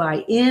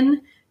succubi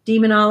in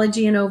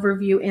Demonology and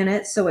Overview in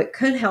it, so it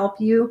could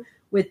help you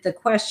with the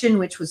question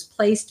which was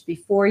placed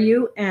before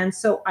you. And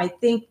so I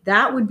think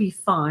that would be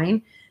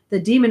fine. The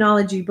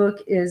Demonology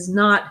book is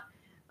not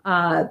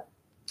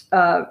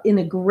in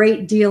a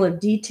great deal of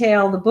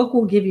detail. The book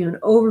will give you an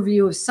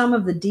overview of some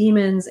of the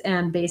demons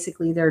and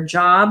basically their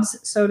jobs,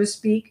 so to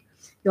speak.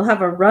 You'll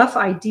have a rough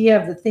idea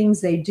of the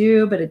things they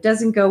do, but it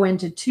doesn't go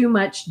into too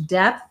much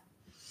depth.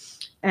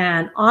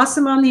 And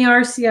awesome on the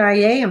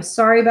RCIA. I'm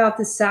sorry about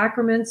the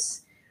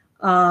sacraments.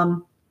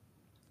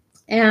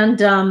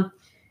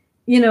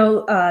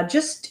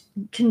 Just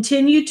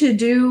continue to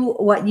do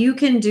what you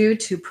can do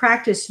to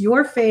practice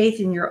your faith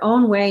in your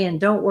own way, and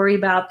don't worry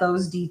about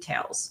those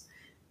details.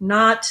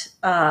 Not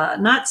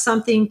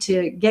something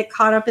to get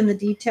caught up in the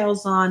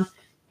details on.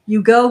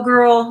 You go,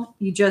 girl.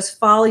 You just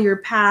follow your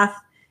path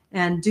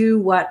and do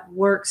what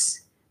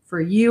works for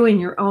you in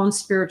your own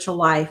spiritual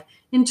life.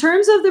 In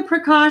terms of the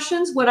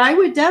precautions, what I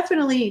would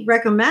definitely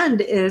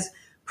recommend is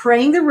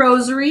praying the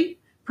rosary,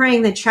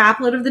 praying the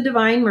Chaplet of the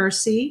Divine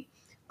Mercy.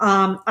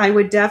 I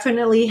would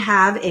definitely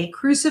have a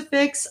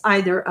crucifix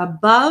either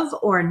above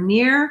or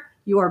near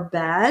your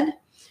bed.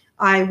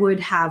 I would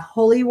have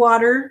holy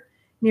water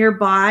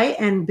nearby,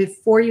 and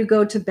before you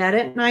go to bed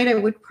at night, I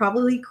would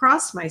probably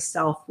cross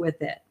myself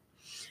with it.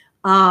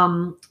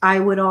 I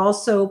would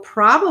also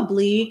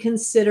probably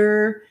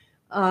consider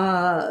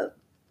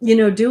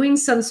doing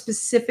some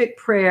specific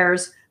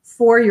prayers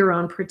for your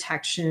own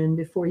protection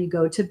before you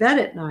go to bed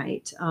at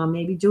night.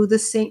 Maybe do the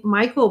St.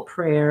 Michael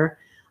prayer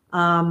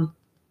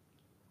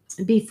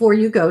before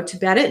you go to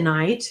bed at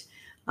night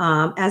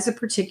as a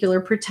particular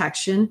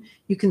protection.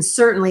 You can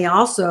certainly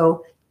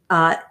also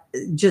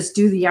just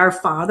do the Our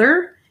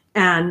Father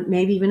and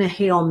maybe even a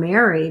Hail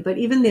Mary. But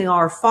even the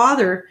Our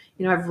Father,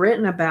 I've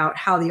written about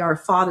how the Our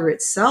Father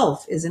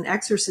itself is an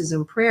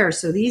exorcism prayer.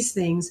 So these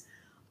things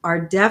are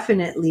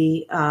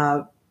definitely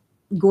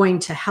going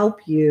to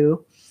help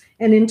you.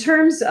 And in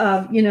terms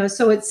of,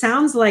 so it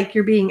sounds like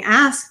you're being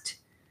asked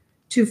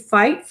to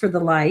fight for the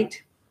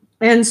light.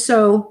 And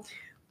so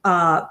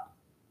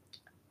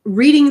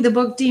reading the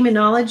book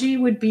Demonology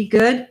would be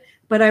good,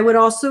 but I would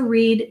also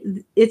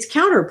read its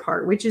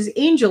counterpart, which is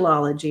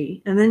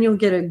Angelology. And then you'll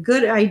get a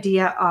good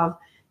idea of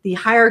the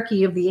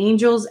hierarchy of the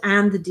angels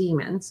and the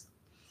demons.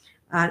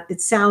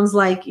 It sounds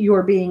like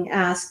you're being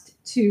asked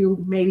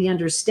to maybe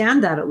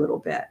understand that a little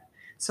bit.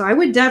 So I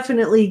would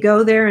definitely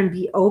go there and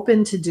be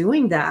open to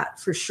doing that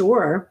for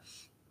sure.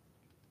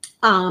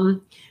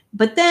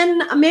 But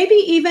then maybe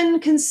even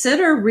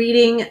consider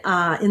reading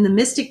in the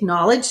Mystic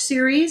Knowledge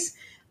series,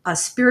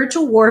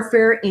 Spiritual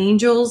Warfare,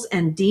 Angels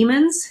and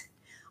Demons,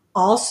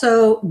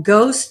 also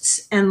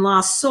Ghosts and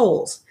Lost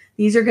Souls.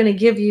 These are going to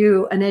give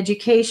you an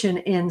education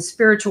in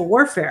spiritual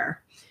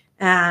warfare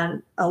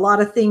and a lot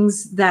of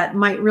things that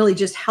might really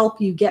just help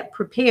you get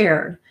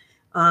prepared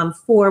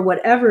for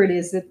whatever it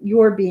is that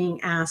you're being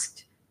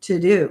asked to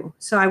do.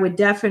 So I would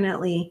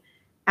definitely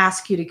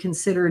ask you to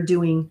consider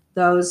doing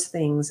those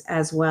things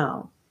as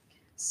well.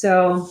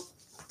 So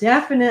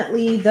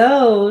definitely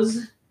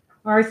those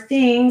are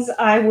things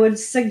I would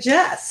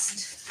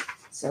suggest.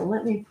 So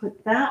let me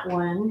put that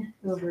one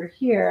over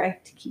here. I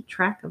have to keep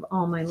track of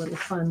all my little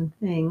fun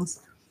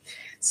things.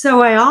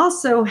 So I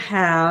also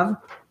have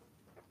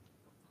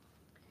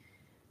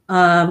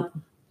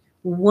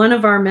one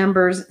of our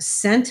members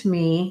sent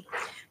me,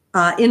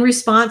 in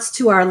response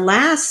to our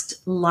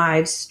last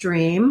live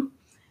stream,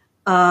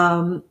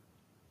 I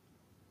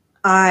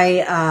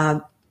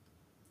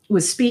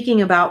was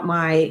speaking about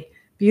my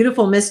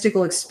beautiful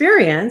mystical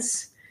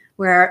experience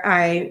where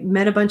I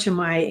met a bunch of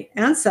my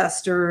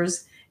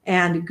ancestors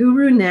and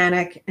Guru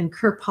Nanak and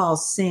Kirpal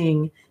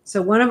Singh.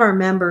 So one of our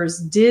members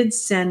did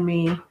send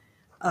me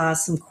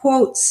some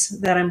quotes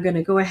that I'm going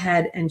to go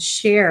ahead and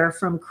share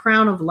from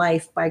Crown of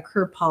Life by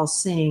Kirpal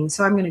Singh.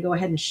 So I'm going to go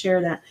ahead and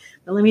share that.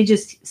 But let me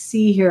just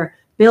see here.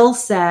 Bill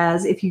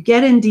says, if you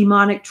get in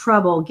demonic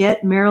trouble,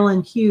 get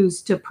Marilyn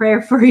Hughes to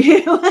pray for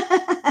you.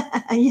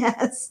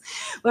 Yes.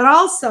 But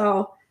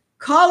also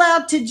call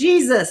out to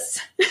Jesus.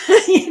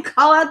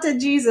 Call out to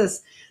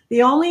Jesus.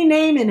 The only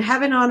name in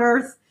heaven on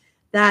earth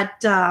that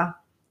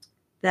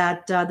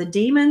the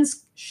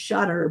demons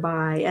shudder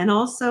by. And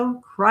also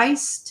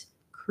Christ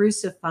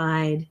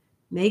crucified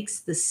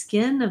makes the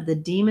skin of the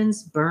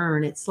demons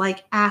burn. It's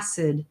like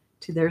acid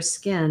to their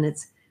skin.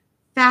 It's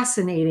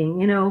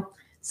fascinating. You know,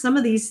 some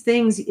of these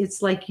things,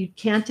 it's like you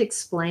can't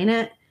explain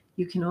it.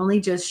 You can only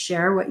just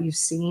share what you've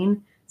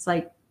seen. It's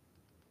like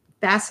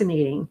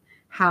fascinating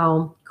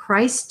how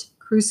Christ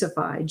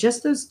crucified,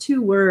 just those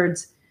two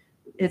words,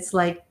 it's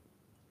like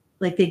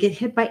they get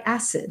hit by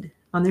acid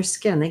on their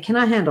skin. They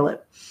cannot handle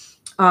it.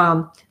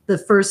 The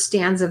first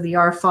stanza of the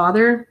Our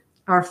Father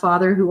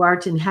who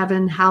art in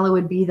heaven,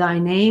 hallowed be thy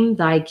name,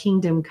 thy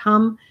kingdom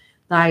come,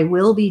 thy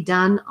will be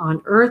done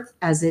on earth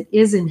as it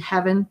is in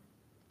heaven.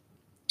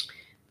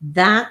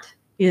 That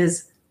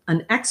is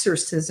an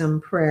exorcism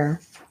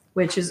prayer,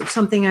 which is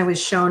something I was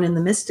shown in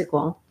the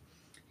mystical.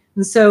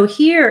 And so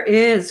here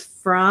is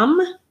from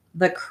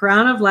The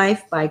Crown of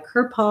Life by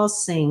Kirpal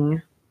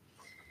Singh,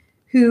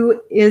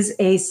 who is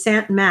a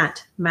Sant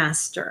Mat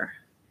master.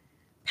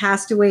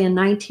 Passed away in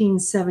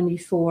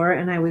 1974,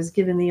 and I was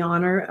given the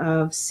honor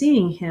of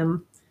seeing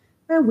him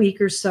a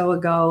week or so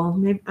ago.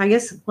 Maybe, I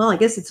guess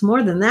it's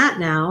more than that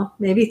now.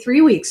 Maybe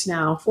 3 weeks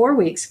now, 4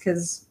 weeks,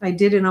 because I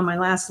did it on my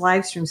last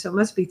live stream, so it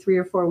must be 3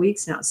 or 4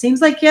 weeks now. It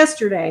seems like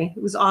yesterday.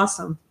 It was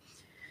awesome.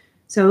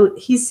 So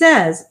he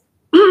says,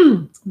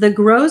 the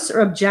gross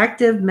or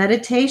objective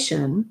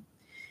meditation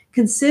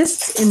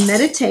consists in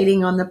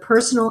meditating on the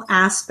personal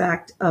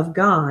aspect of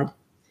God,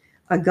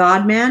 a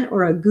God-man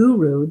or a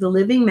guru, the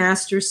living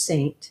master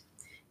saint.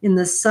 In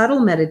the subtle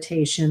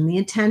meditation, the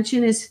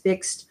attention is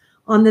fixed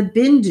on the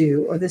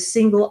bindu, or the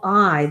single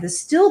eye, the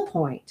still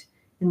point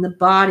in the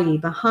body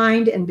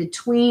behind and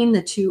between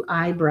the two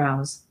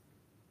eyebrows.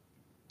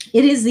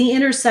 It is the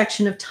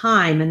intersection of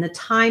time and the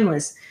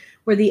timeless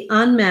where the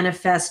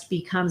unmanifest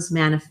becomes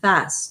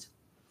manifest.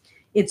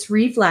 Its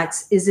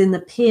reflex is in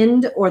the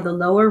pind, or the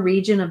lower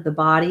region of the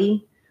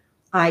body,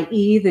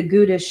 i.e. the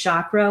Guda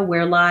chakra,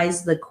 where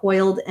lies the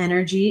coiled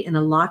energy in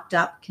a locked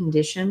up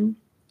condition.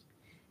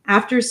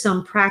 After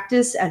some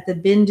practice at the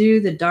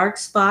bindu, the dark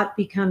spot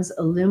becomes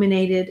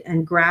illuminated,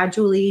 and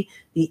gradually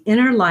the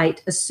inner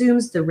light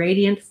assumes the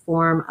radiant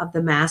form of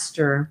the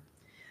master.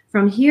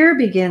 From here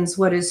begins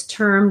what is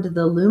termed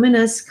the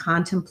luminous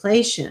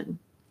contemplation.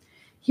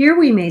 Here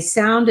we may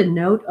sound a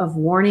note of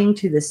warning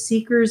to the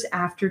seekers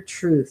after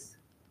truth.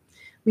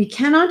 We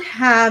cannot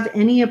have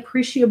any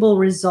appreciable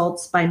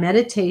results by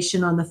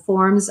meditation on the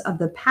forms of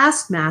the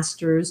past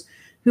masters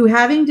who,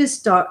 having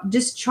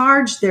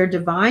discharged their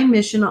divine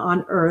mission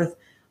on earth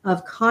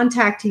of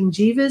contacting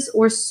jivas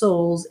or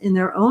souls in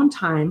their own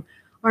time,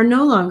 are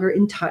no longer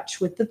in touch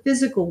with the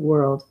physical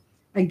world.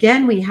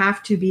 Again, we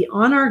have to be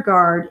on our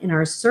guard in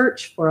our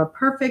search for a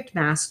perfect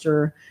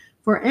master,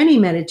 for any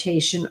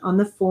meditation on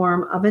the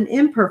form of an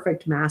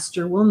imperfect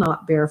master will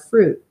not bear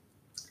fruit.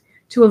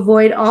 To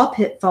avoid all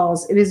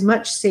pitfalls, it is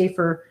much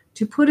safer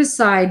to put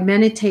aside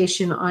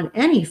meditation on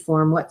any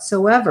form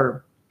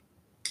whatsoever.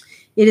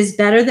 It is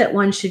better that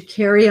one should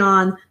carry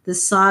on the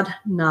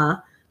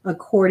sadhana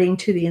according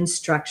to the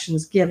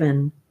instructions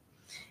given.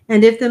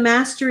 And if the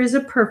master is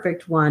a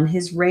perfect one,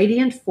 his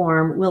radiant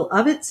form will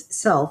of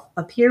itself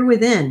appear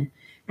within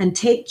and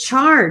take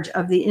charge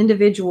of the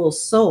individual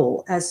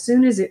soul as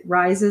soon as it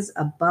rises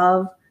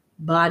above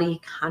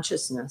body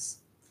consciousness.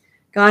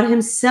 God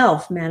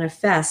himself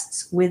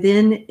manifests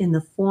within in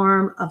the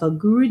form of a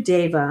Guru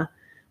Deva,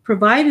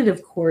 provided,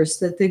 of course,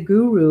 that the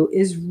Guru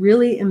is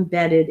really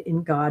embedded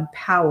in God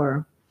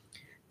power.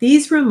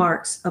 These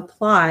remarks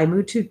apply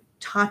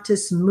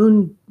mutatis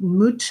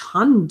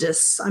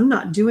mutandis. I'm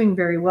not doing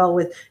very well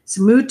with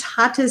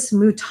mutatis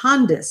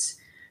mutandis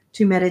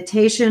to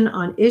meditation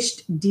on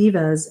Ishta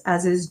Devas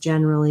as is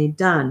generally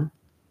done.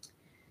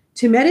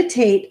 To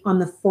meditate on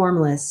the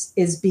formless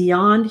is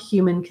beyond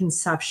human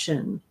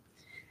conception,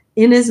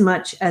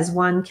 inasmuch as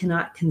one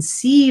cannot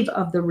conceive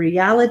of the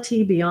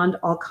reality beyond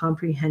all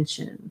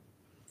comprehension.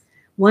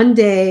 One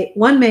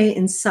may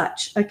in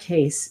such a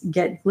case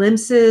get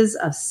glimpses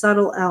of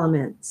subtle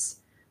elements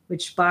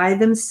which by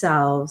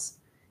themselves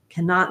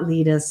cannot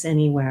lead us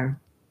anywhere.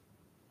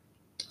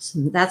 So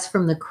that's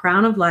from The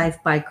Crown of Life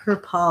by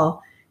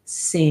Kirpal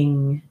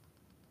Singh.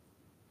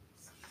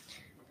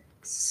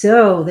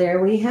 So there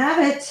we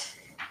have it.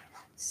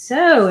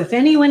 So if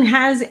anyone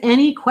has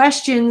any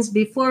questions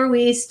before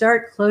we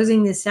start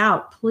closing this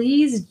out,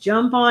 please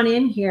jump on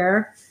in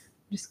here.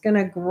 I'm just going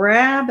to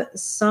grab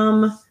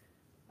some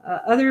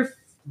other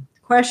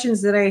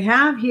questions that I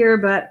have here,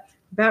 but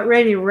about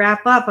ready to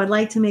wrap up. I'd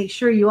like to make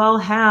sure you all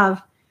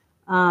have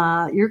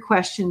your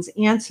questions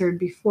answered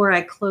before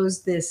I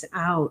close this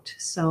out.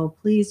 So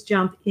please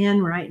jump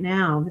in right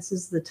now. This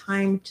is the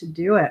time to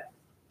do it.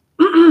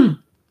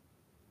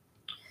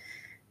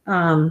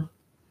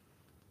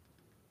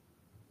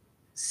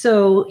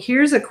 So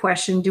here's a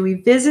question. Do we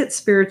visit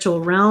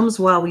spiritual realms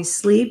while we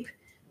sleep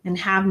and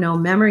have no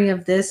memory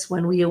of this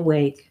when we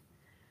awake?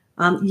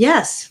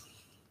 Yes.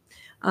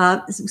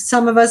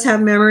 Some of us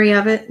have memory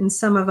of it and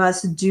some of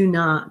us do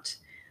not.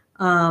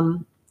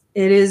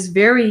 It is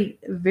very,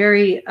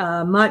 very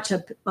much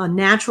a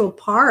natural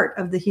part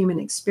of the human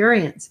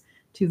experience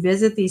to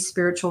visit these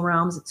spiritual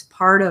realms. It's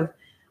part of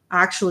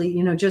actually,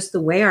 just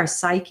the way our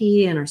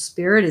psyche and our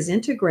spirit is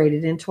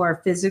integrated into our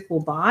physical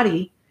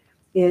body.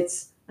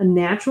 It's a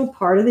natural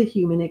part of the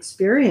human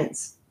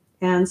experience.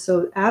 And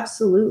so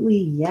absolutely,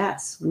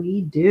 yes,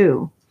 we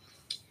do.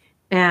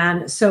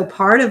 And so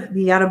part of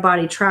the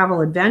out-of-body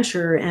travel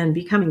adventure and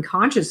becoming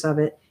conscious of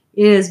it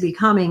is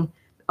becoming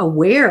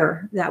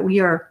aware that we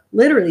are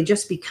literally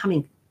just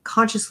becoming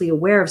consciously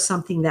aware of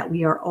something that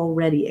we are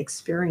already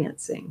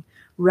experiencing,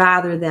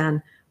 rather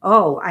than,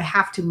 oh, I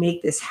have to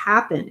make this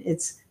happen.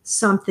 It's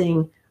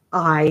something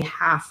I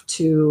have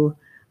to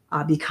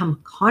become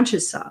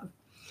conscious of.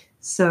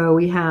 So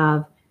we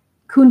have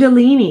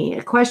Kundalini,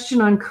 a question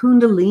on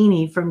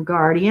Kundalini from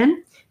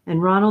Guardian.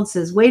 And Ronald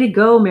says, way to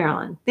go,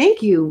 Marilyn.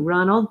 Thank you,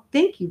 Ronald.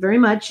 Thank you very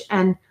much.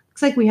 And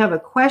looks like we have a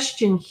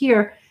question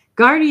here.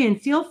 Guardian,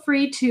 feel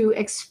free to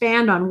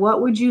expand on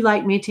what would you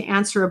like me to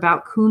answer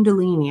about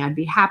Kundalini. I'd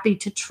be happy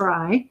to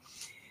try.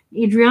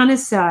 Adriana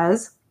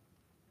says,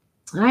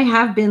 I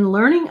have been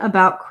learning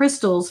about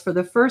crystals for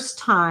the first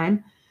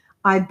time.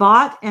 I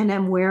bought and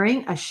am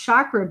wearing a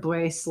chakra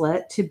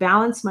bracelet to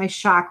balance my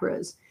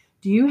chakras.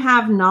 Do you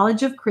have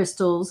knowledge of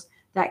crystals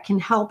that can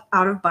help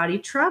out-of-body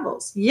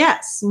travels?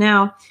 Yes.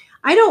 Now,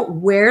 I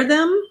don't wear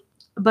them,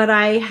 but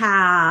I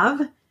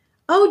have.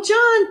 Oh,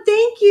 John,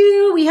 thank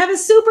you. We have a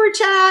super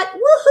chat.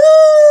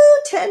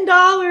 Woohoo!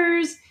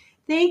 $10.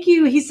 Thank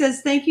you. He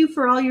says, thank you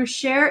for all your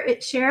share.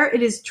 It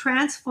is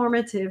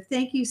transformative.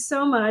 Thank you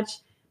so much.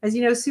 As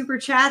you know, super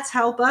chats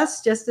help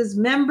us, just as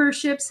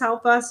memberships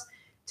help us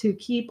to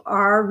keep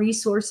our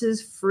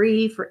resources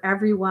free for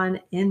everyone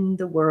in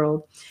the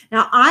world.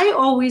 Now, I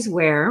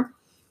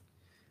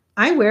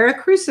wear a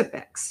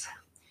crucifix,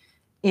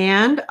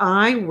 and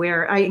I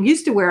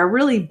used to wear a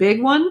really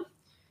big one,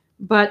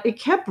 but it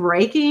kept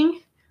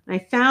breaking. I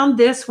found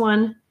this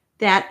one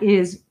that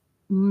is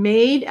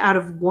made out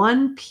of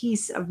one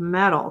piece of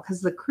metal,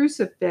 because the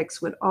crucifix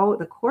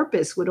the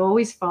corpus would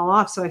always fall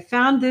off. So I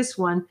found this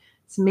one.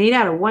 It's made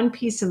out of one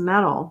piece of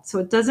metal, so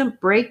it doesn't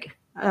break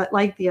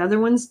like the other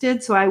ones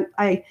did. So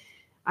I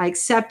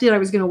accepted I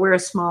was going to wear a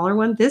smaller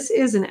one. This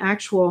is an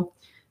actual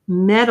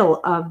metal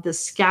of the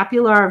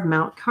scapular of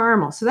Mount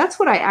Carmel. So that's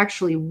what I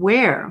actually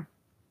wear.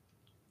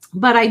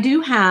 But I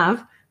do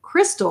have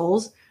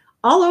crystals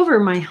all over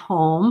my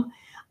home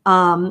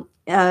and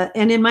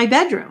in my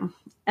bedroom.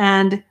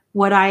 And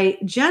what I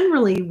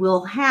generally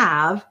will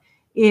have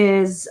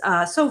is,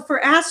 so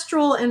for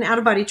astral and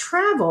out-of-body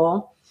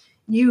travel,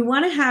 you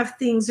want to have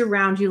things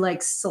around you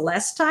like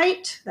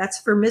celestite. That's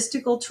for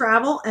mystical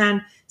travel.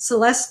 And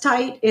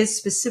celestite is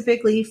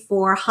specifically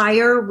for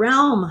higher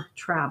realm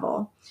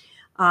travel.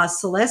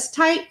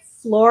 Celestite,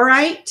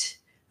 fluorite,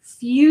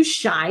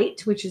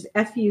 fuchsite, which is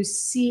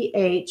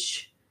Fuchsite.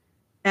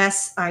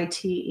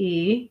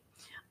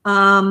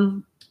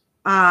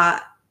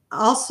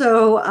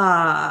 Also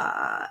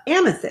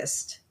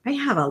amethyst. I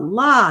have a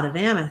lot of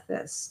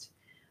amethyst.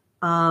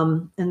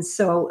 And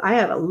so I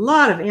have a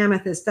lot of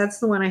amethyst. That's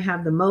the one I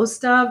have the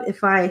most of.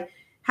 If I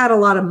had a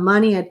lot of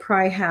money, I'd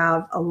probably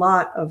have a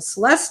lot of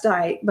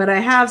celestite, but I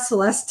have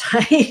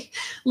celestite,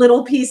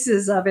 little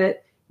pieces of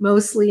it,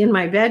 mostly in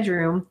my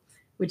bedroom,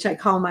 which I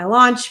call my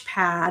launch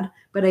pad.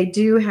 but I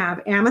do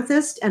have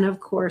amethyst. And of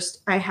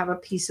course, I have a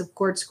piece of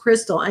quartz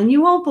crystal. And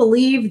you won't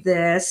believe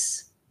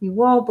this. You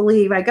won't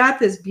believe I got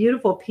this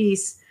beautiful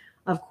piece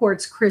of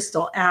quartz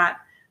crystal at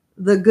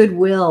the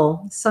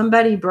Goodwill.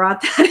 Somebody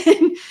brought that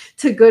in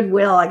to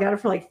Goodwill. I got it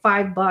for like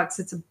 $5.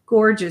 It's a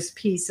gorgeous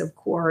piece of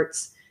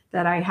quartz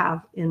that I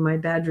have in my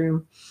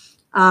bedroom.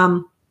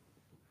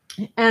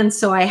 And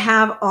so I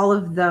have all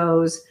of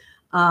those.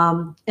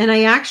 And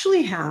I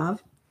actually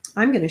have,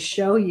 I'm going to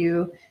show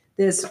you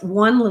this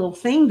one little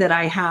thing that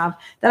I have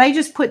that I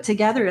just put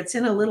together. It's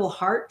in a little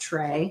heart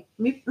tray.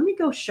 Let me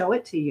go show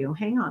it to you.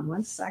 Hang on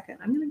one second.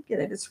 I'm going to get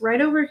it. It's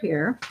right over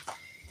here.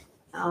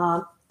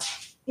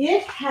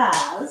 It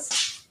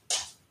has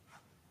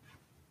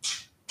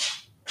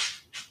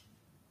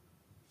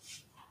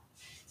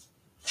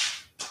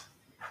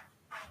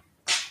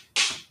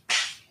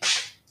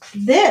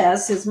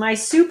this is my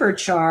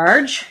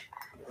supercharge.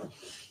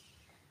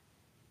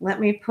 Let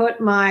me put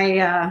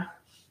my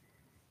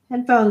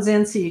headphones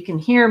in so you can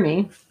hear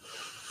me.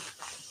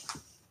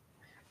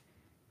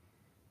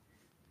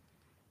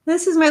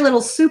 This is my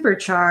little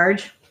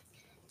supercharge.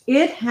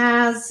 It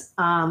has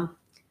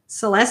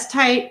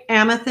celestite,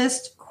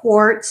 amethyst,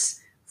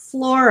 quartz,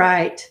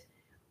 fluorite,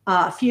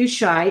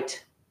 fuchsite,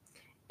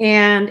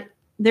 and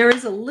there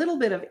is a little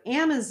bit of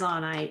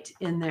amazonite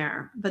in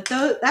there. But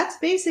that's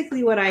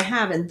basically what I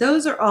have, and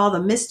those are all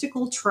the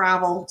mystical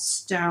travel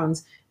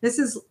stones.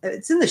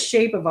 It's in the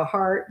shape of a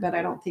heart, but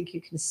I don't think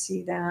you can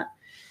see that.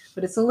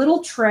 But it's a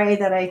little tray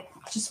that and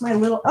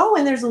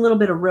there's a little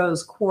bit of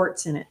rose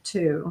quartz in it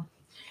too.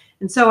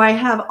 And so I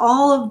have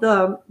all of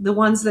the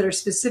ones that are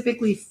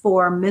specifically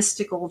for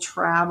mystical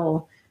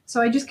travel.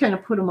 So I just kind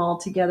of put them all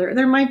together.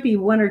 There might be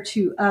one or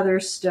two other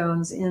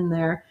stones in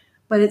there,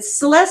 but it's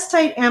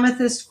celestite,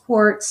 amethyst,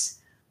 quartz,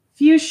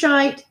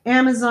 fuchsite,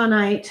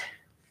 amazonite,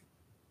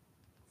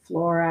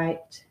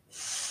 fluorite.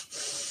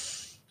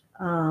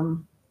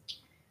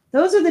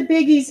 Those are the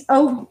biggies.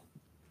 Oh,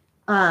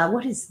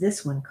 what is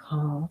this one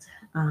called?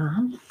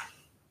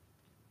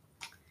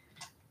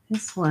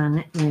 This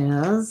one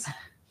is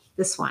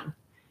this one.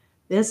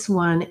 This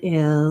one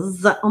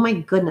is, oh my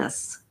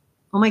goodness.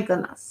 Oh my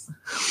goodness.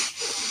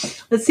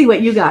 Let's see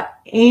what you got.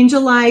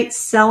 Angelite,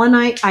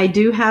 selenite. I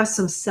do have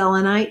some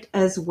selenite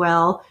as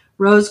well.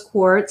 Rose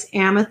quartz,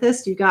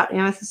 amethyst. You got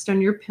amethyst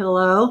on your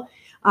pillow.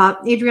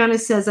 Adriana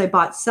says, I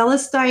bought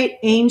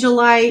celestite,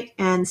 angelite,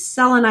 and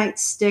selenite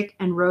stick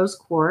and rose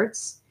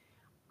quartz.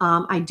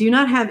 I do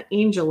not have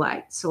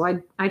angelite, so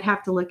I'd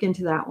have to look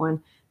into that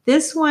one.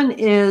 This one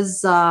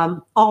is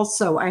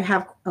also, I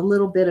have a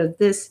little bit of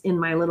this in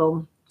my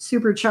little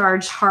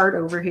supercharged heart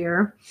over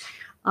here.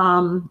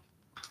 And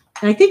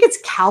I think it's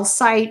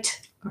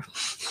calcite,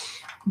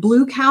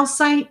 blue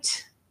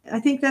calcite. I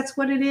think that's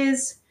what it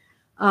is.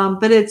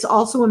 But it's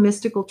also a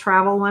mystical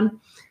travel one.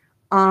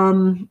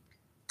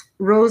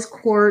 Rose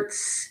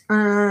quartz.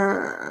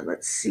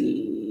 Let's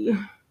see.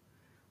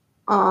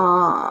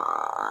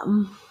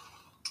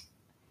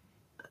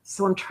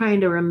 So I'm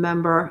trying to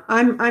remember.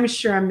 I'm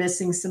sure I'm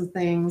missing some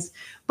things,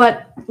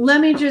 but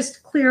let me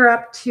just clear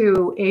up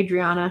to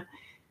Adriana.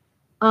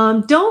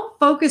 Don't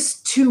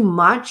focus too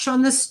much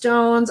on the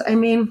stones. I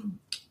mean,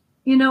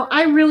 you know,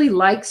 I really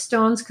like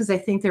stones because I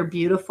think they're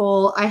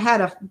beautiful. I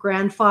had a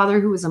grandfather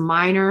who was a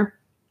miner,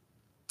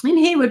 and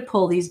he would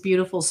pull these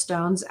beautiful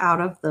stones out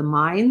of the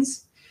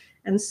mines.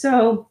 And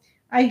so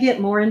I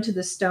get more into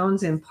the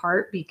stones in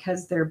part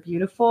because they're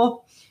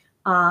beautiful.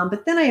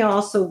 But then I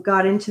also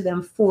got into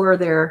them for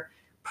their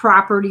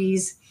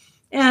properties.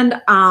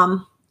 And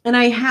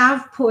I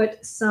have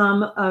put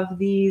some of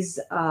these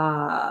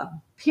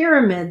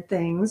pyramid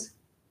things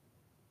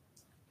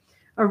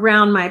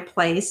around my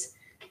place,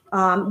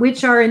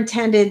 which are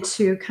intended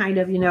to kind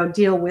of, you know,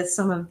 deal with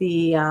some of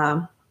the,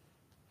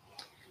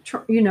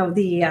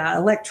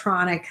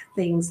 electronic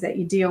things that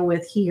you deal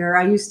with here.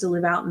 I used to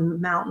live out in the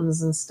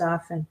mountains and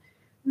stuff. And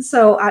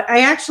so I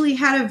actually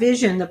had a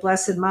vision. The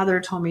Blessed Mother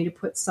told me to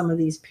put some of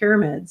these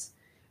pyramids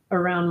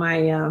around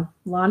my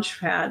launch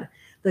pad,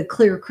 the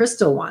clear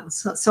crystal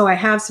ones. So I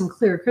have some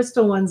clear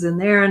crystal ones in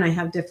there, and I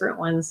have different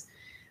ones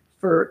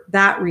for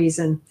that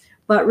reason.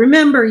 But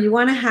remember, you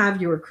want to have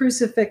your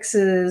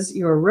crucifixes,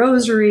 your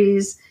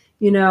rosaries,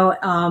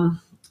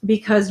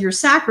 because your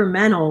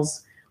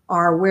sacramentals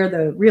are where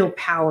the real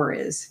power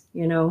is.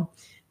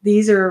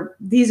 These are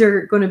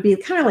going to be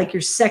kind of like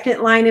your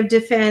second line of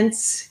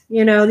defense.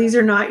 These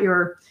are not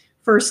your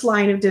first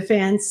line of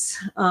defense.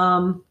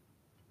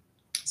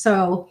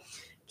 So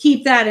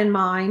keep that in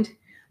mind.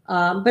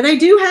 But I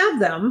do have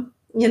them.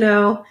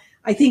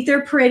 I think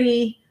they're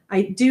pretty.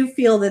 I do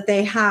feel that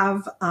they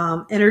have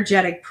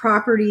energetic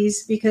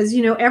properties because,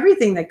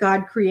 everything that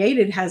God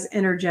created has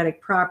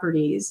energetic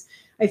properties.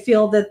 I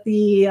feel that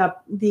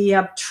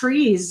the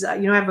trees,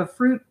 I have a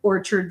fruit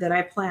orchard that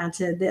I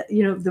planted, that,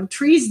 the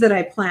trees that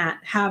I plant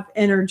have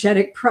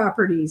energetic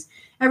properties.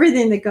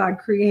 Everything that God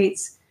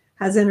creates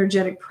has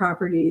energetic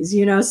properties,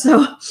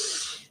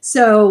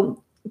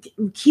 so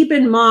keep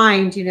in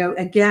mind,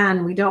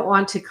 again, we don't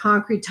want to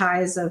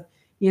concretize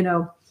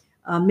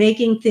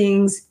making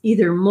things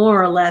either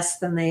more or less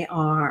than they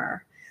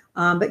are.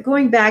 But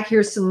going back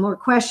here, some more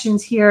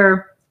questions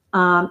here.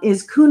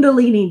 Is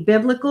Kundalini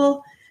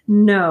biblical?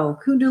 No,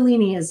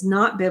 Kundalini is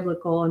not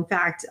biblical. In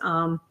fact,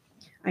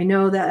 I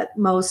know that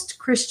most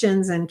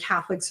Christians and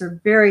Catholics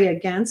are very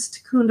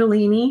against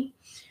Kundalini.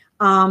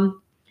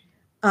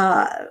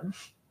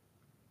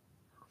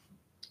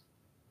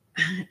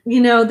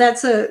 You know,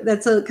 that's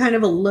a kind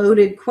of a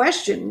loaded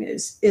question.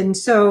 And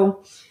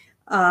so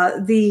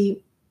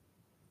the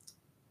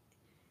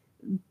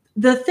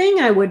thing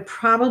I would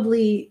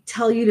probably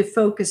tell you to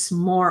focus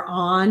more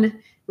on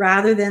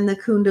rather than the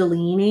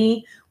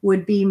Kundalini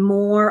would be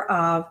more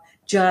of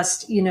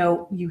just, you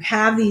know, you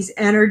have these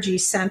energy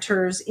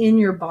centers in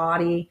your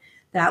body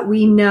that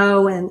we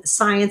know and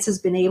science has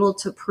been able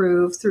to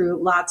prove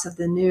through lots of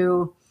the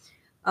new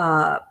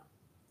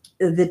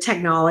the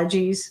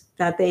technologies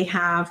that they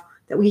have,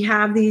 that we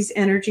have these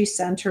energy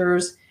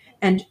centers,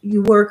 and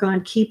you work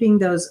on keeping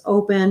those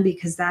open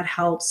because that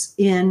helps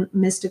in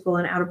mystical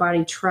and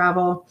out-of-body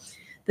travel.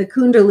 The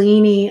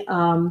Kundalini,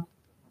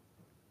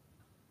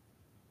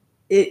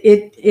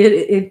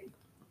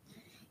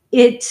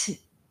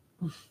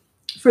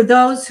 for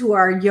those who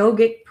are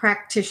yogic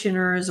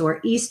practitioners or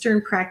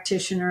Eastern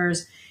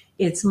practitioners,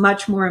 it's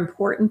much more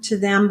important to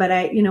them. But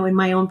I, you know, in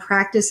my own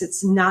practice,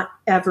 it's not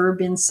ever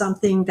been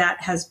something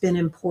that has been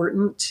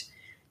important.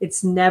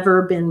 It's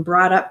never been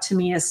brought up to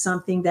me as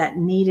something that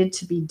needed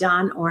to be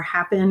done or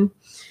happen.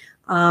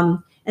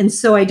 And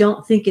so I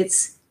don't think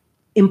it's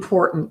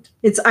important.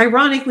 It's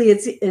ironically,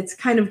 it's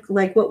kind of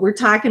like what we're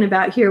talking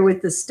about here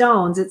with the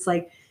stones. It's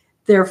like,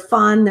 they're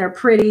fun, they're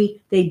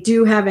pretty, they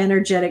do have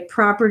energetic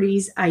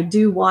properties. I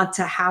do want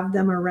to have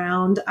them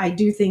around. I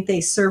do think they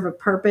serve a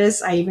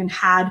purpose. I even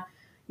had,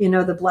 you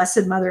know, the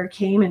Blessed Mother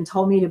came and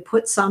told me to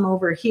put some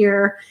over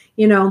here.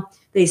 You know,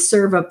 they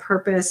serve a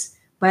purpose,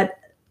 but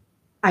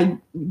I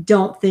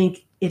don't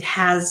think it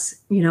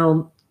has, you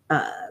know,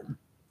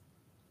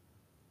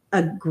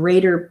 a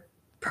greater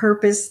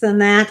purpose than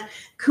that.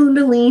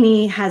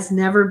 Kundalini has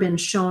never been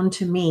shown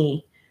to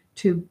me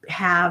to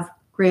have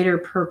greater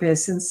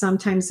purpose. And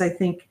sometimes I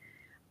think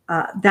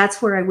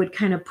that's where I would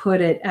kind of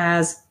put it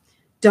as,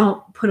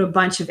 don't put a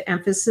bunch of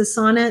emphasis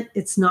on it.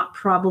 It's not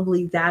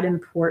probably that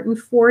important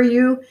for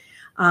you.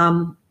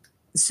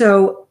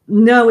 So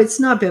no, it's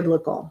not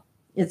biblical.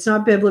 It's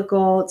not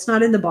biblical. It's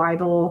not in the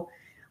Bible.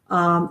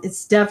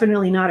 It's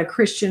definitely not a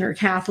Christian or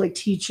Catholic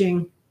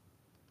teaching.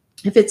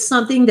 If it's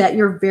something that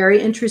you're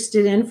very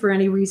interested in for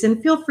any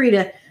reason, feel free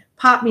to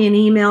pop me an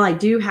email. I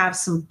do have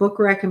some book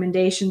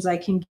recommendations I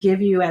can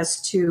give you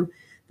as to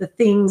the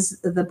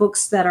things, the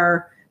books that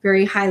are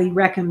very highly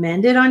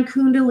recommended on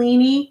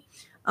Kundalini.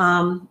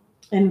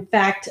 In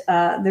fact,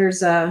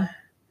 there's a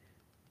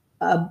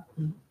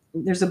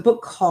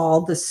book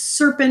called The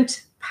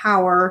Serpent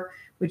Power,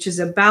 which is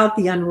about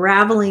the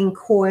unraveling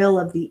coil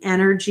of the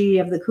energy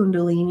of the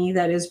Kundalini.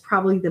 That is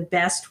probably the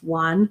best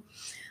one.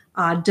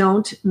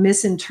 Don't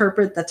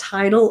misinterpret the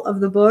title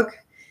of the book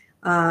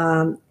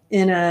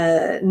in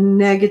a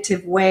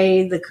negative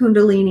way. The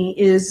Kundalini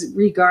is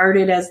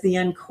regarded as the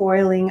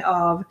uncoiling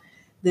of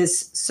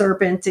this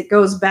serpent. It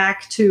goes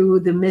back to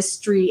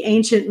the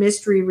ancient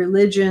mystery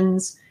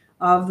religions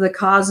of the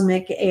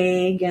cosmic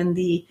egg and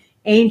the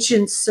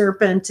ancient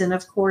serpent. And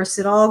of course,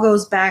 it all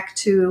goes back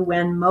to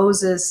when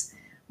Moses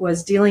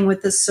was dealing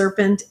with the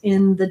serpent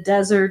in the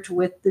desert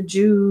with the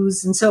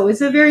Jews. And so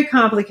it's a very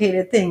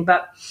complicated thing,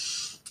 but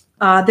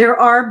there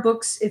are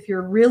books if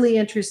you're really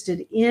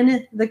interested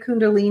in the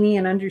Kundalini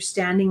and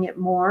understanding it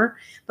more.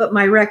 But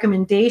my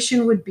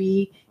recommendation would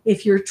be,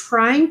 if you're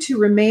trying to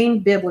remain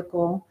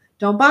biblical,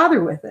 don't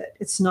bother with it.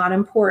 It's not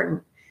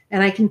important.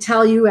 And I can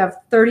tell you, I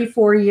have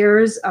 34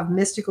 years of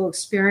mystical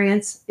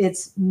experience.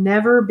 It's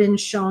never been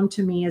shown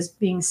to me as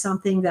being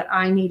something that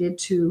I needed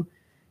to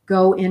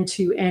go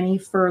into any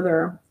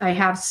further. I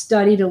have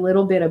studied a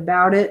little bit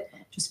about it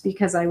just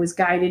because I was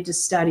guided to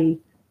study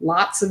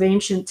lots of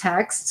ancient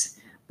texts,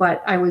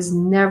 but I was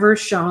never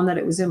shown that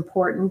it was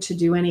important to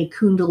do any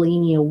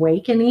Kundalini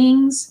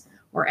awakenings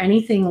or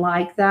anything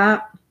like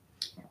that.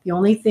 The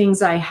only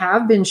things I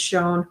have been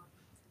shown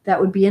that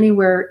would be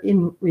anywhere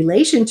in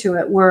relation to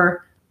it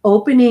were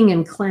opening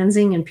and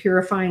cleansing and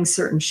purifying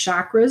certain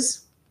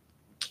chakras,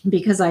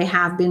 because I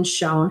have been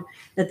shown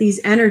that these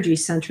energy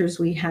centers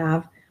we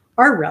have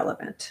are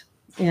relevant,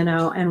 you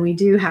know, and we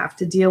do have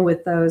to deal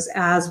with those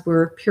as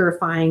we're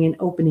purifying and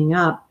opening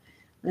up.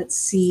 Let's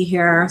see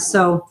here.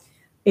 So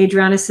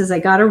Adriana says, I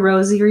got a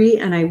rosary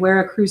and I wear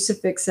a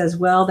crucifix as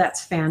well.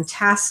 That's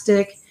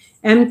fantastic.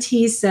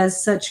 MT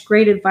says, such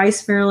great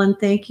advice, Marilyn.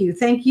 Thank you.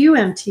 Thank you,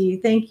 MT.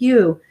 Thank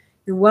you.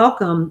 You're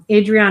welcome.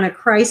 Adriana,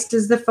 Christ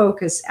is the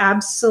focus.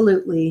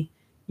 Absolutely.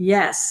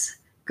 Yes.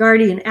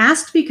 Guardian,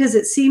 asked because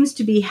it seems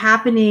to be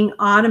happening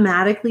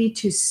automatically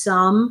to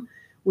some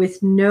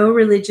with no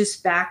religious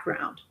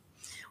background.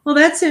 Well,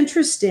 that's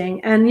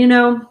interesting. And, you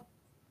know,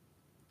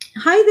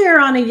 hi there,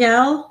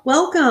 Anayel.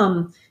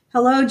 Welcome.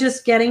 Hello,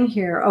 just getting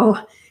here.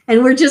 Oh,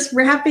 and we're just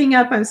wrapping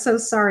up. I'm so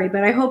sorry,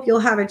 but I hope you'll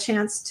have a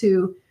chance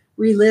to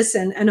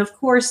re-listen. And of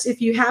course,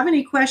 if you have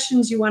any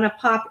questions you want to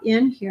pop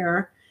in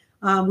here,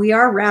 we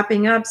are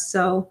wrapping up.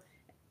 So,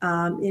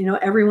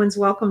 everyone's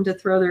welcome to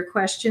throw their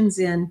questions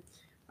in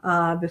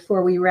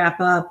before we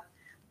wrap up.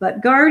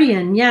 But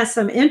Guardian, yes,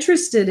 I'm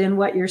interested in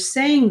what you're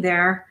saying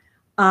there.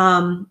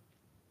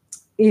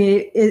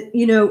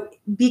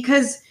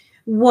 Because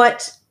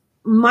what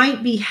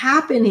might be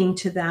happening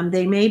to them,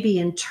 they may be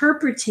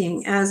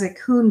interpreting as a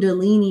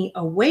Kundalini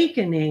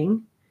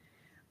awakening.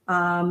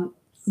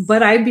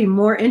 But I'd be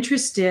more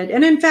interested,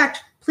 and in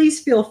fact, please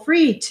feel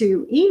free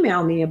to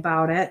email me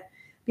about it,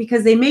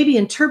 because they may be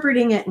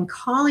interpreting it and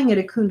calling it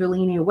a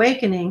Kundalini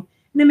awakening,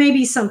 and it may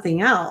be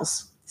something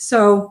else.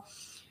 So,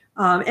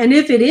 and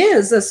if it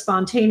is a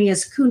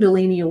spontaneous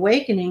Kundalini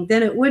awakening,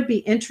 then it would be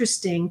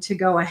interesting to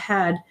go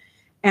ahead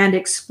and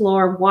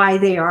explore why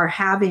they are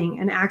having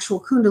an actual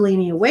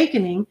Kundalini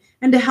awakening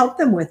and to help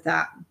them with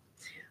that.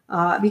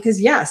 Because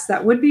yes,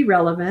 that would be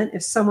relevant.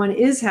 If someone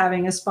is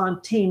having a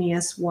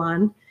spontaneous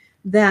one,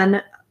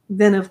 then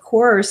of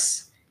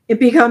course it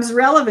becomes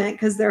relevant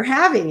because they're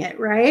having it,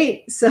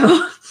 right?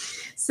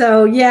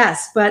 So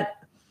yes, but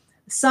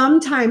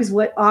sometimes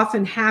what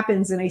often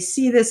happens, and I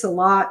see this a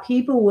lot,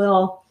 people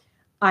will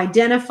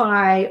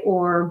identify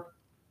or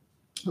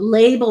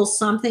label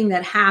something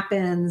that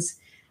happens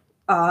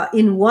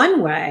in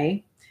one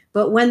way,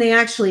 but when they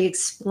actually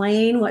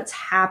explain what's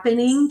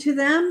happening to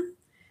them,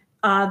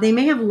 they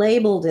may have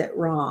labeled it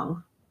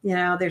wrong.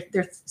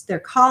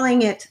 They're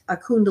calling it a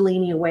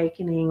Kundalini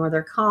awakening, or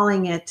they're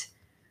calling it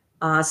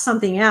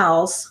something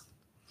else.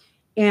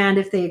 And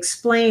if they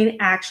explain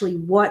actually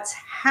what's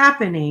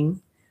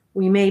happening,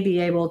 we may be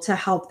able to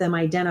help them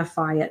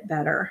identify it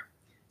better.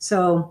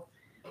 So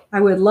I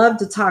would love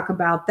to talk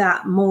about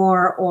that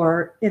more,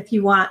 or if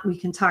you want, we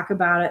can talk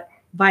about it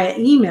via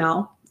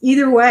email.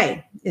 Either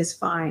way is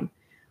fine.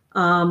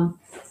 Aniel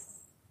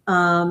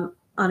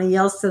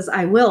says,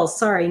 I will.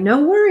 Sorry.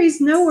 No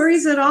worries. No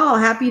worries at all.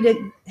 Happy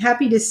to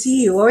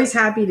see you. Always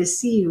happy to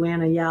see you,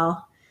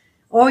 Aniel.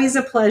 Always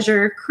a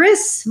pleasure.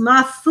 Chris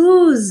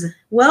Mahfouz.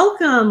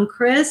 Welcome,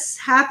 Chris.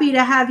 Happy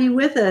to have you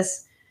with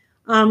us.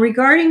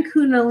 Regarding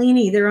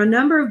Kundalini, there are a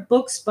number of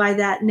books by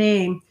that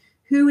name.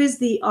 Who is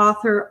the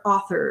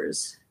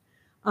authors?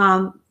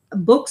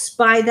 Books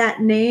by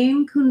that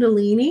name,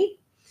 Kundalini?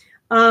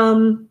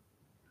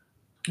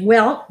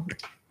 Well,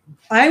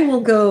 I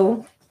will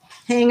go.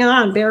 Hang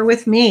on, bear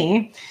with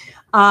me.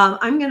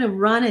 I'm going to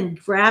run and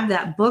grab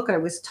that book I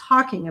was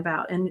talking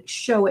about and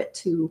show it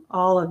to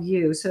all of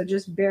you. So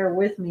just bear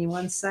with me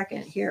 1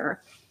 second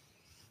here.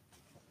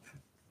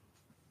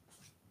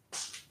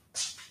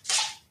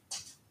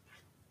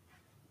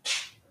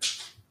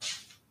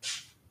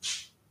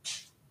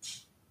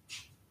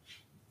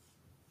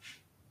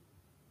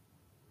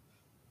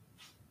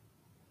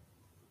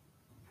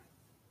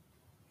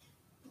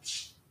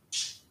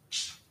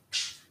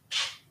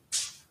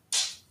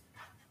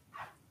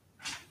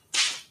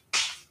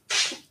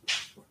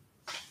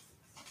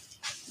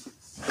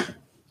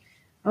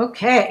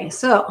 Okay,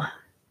 so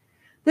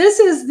this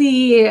is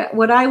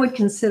what I would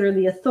consider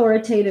the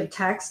authoritative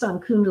text on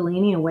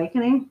Kundalini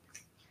awakening.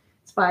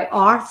 It's by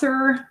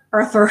Arthur,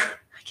 I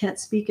can't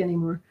speak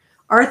anymore.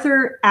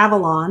 Arthur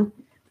Avalon,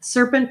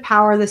 Serpent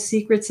Power, The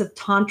Secrets of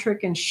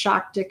Tantric and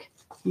Shaktic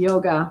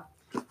Yoga.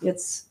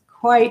 It's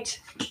quite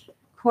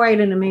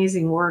an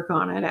amazing work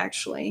on it,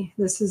 actually.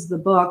 This is the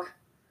book.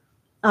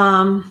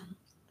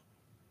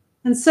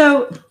 And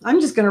so I'm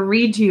just going to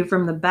read to you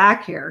from the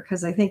back here,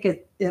 because I think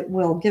it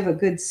will give a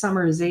good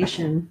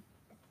summarization.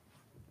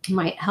 It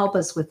might help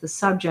us with the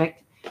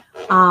subject.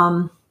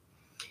 And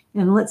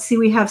let's see,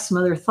 we have some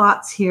other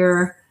thoughts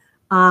here.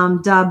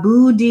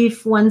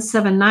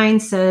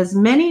 Dabudif179 says,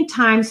 many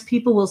times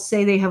people will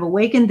say they have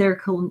awakened their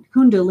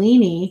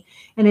Kundalini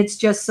and it's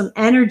just some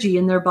energy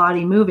in their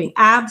body moving.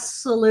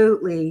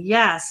 Absolutely.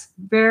 Yes.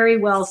 Very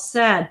well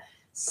said.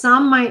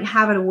 Some might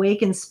have it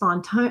awakened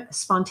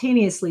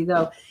spontaneously,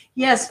 though.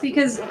 Yes,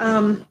 because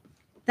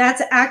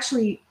that's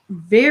actually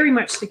very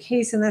much the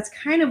case. And that's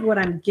kind of what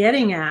I'm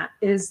getting at,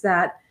 is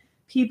that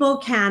people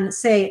can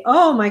say,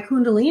 oh, my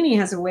Kundalini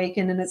has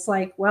awakened. And it's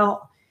like,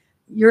 well,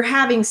 you're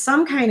having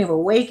some kind of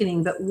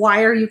awakening, but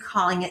why are you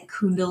calling it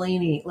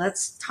Kundalini?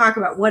 Let's talk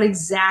about what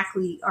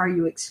exactly are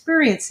you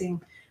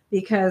experiencing,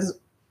 because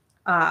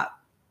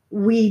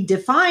we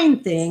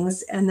define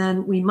things and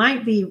then we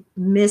might be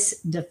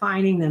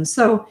misdefining them.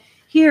 So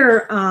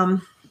here,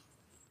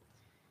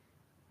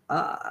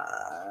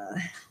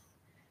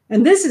 and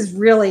this is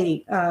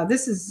really,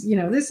 this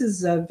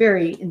is a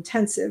very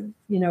intensive,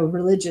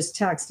 religious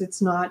text.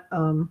 It's not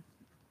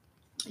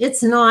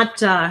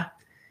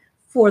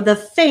for the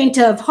faint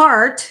of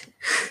heart.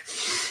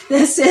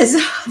 This is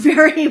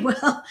very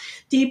well,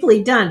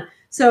 deeply done.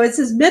 So it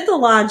says,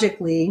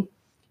 mythologically,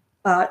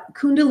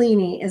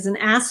 Kundalini is an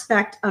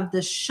aspect of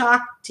the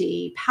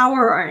Shakti,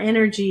 power or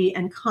energy,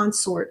 and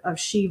consort of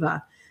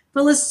Shiva.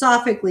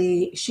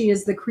 Philosophically, she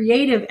is the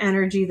creative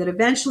energy that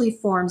eventually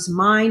forms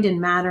mind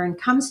and matter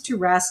and comes to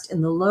rest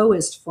in the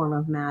lowest form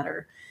of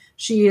matter.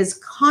 She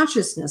is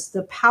consciousness,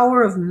 the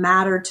power of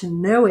matter to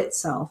know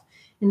itself.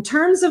 In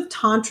terms of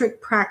tantric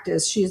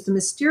practice, she is the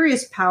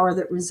mysterious power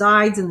that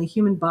resides in the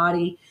human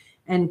body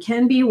and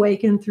can be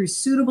awakened through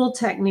suitable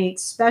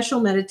techniques,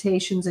 special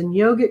meditations, and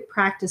yogic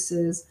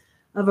practices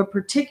of a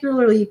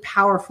particularly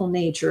powerful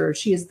nature.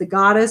 She is the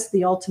goddess,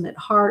 the ultimate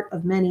heart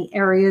of many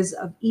areas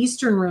of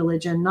Eastern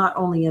religion, not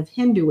only of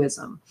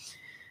Hinduism.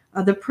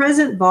 The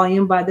present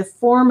volume by the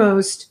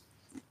foremost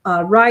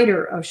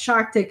writer of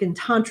Shaktic and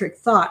Tantric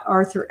thought,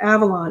 Arthur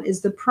Avalon,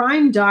 is the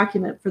prime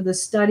document for the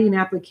study and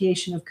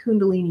application of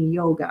Kundalini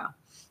Yoga.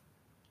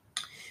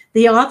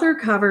 The author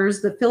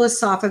covers the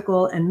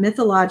philosophical and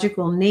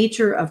mythological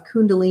nature of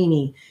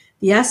Kundalini,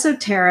 the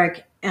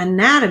esoteric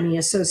anatomy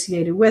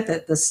associated with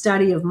it, the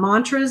study of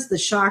mantras, the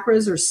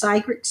chakras or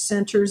psychic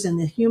centers in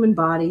the human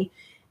body,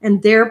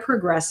 and their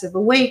progressive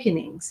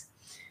awakenings,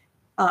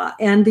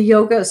 and the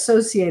yoga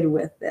associated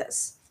with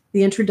this.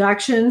 The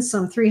introduction,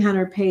 some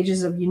 300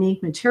 pages of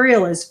unique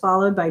material, is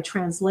followed by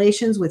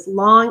translations with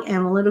long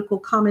analytical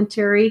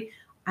commentary.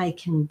 I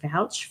can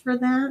vouch for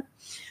that.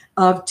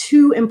 Of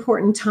two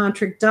important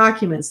tantric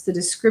documents, the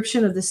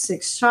description of the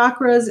 6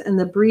 chakras and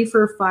the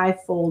briefer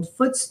 5-fold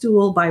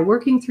footstool. By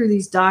working through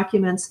these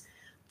documents,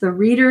 the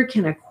reader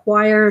can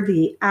acquire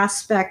the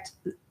essence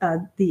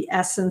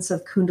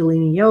of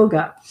Kundalini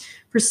Yoga.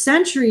 For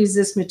centuries,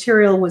 this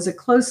material was a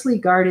closely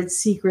guarded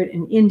secret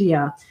in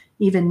India.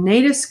 Even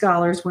native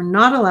scholars were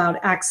not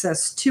allowed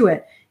access to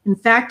it. In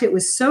fact, it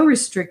was so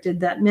restricted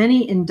that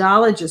many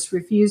Indologists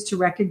refused to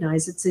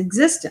recognize its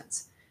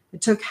existence.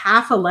 It took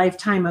half a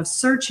lifetime of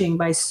searching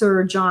by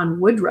Sir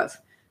John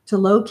Woodruff to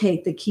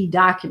locate the key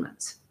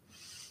documents.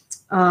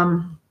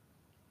 And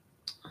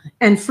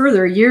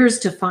further, years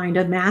to find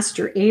a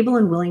master able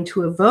and willing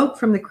to evoke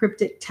from the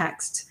cryptic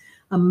texts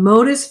a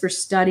modus for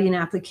study and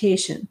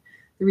application.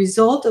 The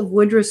result of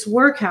Woodruff's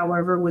work,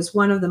 however, was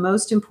one of the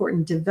most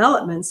important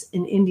developments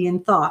in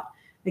Indian thought,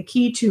 a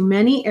key to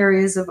many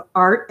areas of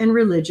art and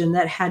religion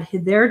that had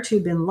hitherto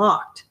been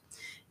locked.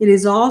 It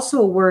is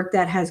also a work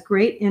that has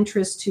great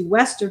interest to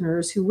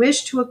Westerners who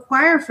wish to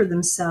acquire for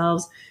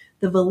themselves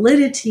the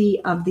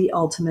validity of the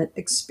ultimate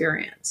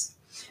experience.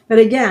 But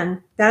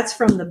again, that's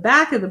from the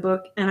back of the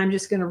book, and I'm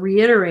just going to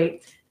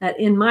reiterate that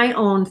in my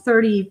own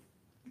 30,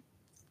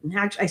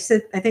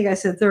 actually, I think I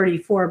said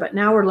 34, but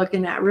now we're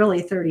looking at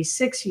really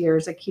 36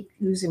 years. I keep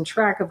losing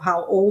track of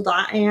how old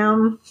I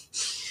am.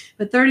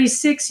 But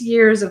 36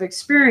 years of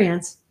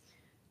experience,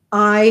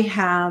 I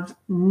have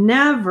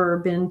never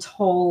been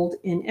told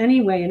in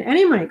any way, in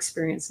any of my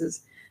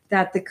experiences,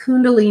 that the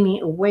Kundalini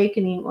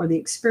awakening or the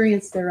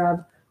experience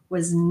thereof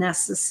was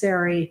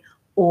necessary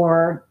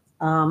or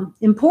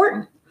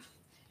important.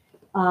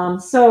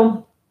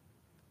 So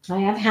I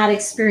have had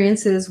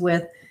experiences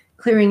with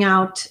clearing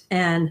out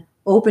and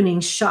opening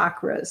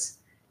chakras.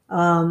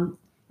 And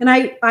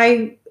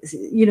I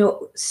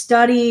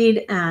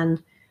studied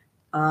and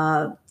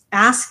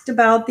asked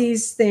about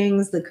these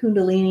things, the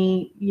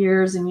Kundalini,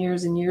 years and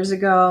years and years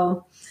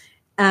ago.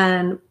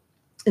 And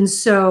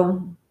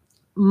so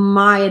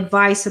my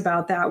advice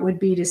about that would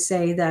be to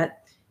say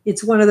that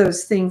it's one of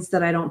those things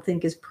that I don't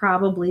think is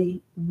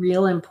probably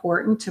real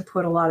important to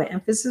put a lot of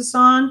emphasis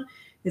on.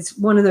 It's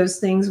one of those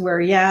things where,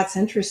 yeah, it's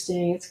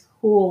interesting, it's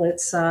cool,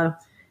 it's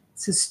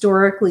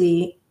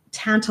historically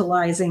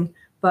tantalizing,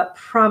 but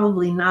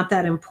probably not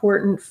that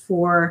important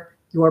for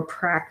your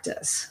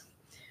practice.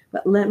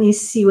 But let me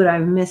see what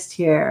I've missed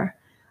here.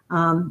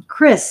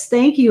 Chris,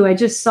 thank you. I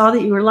just saw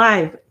that you were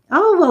live.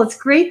 Oh, well, it's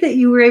great that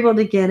you were able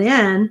to get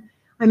in.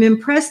 I'm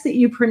impressed that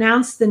you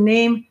pronounced the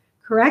name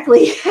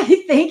correctly.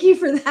 Thank you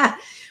for that.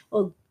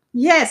 Well,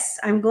 yes,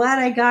 I'm glad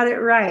I got it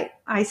right.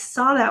 I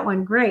saw that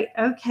one. Great.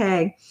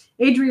 Okay.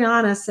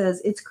 Adriana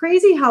says, it's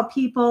crazy how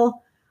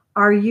people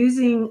are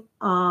using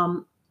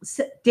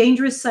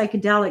dangerous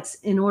psychedelics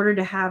in order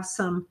to have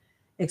some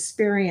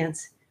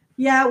experience.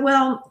 Yeah,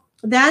 well,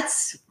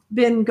 that's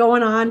been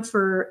going on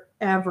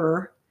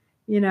forever,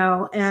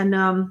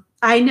 and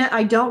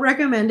I don't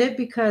recommend it,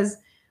 because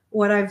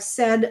what I've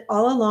said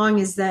all along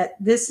is that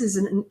this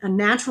is a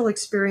natural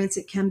experience.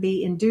 It can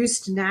be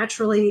induced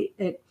naturally.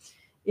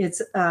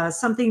 It's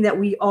something that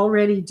we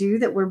already do,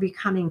 that we're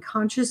becoming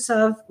conscious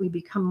of. We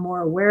become more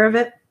aware of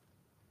it.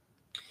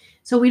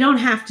 So we don't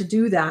have to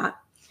do that.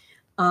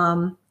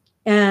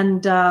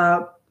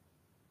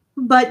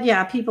 But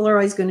yeah, people are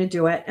always going to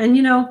do it. And,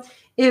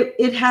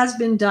 it has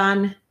been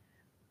done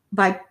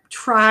by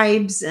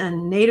tribes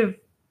and native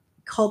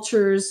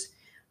cultures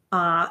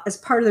as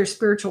part of their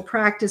spiritual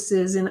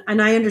practices.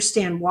 And I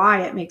understand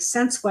why. It makes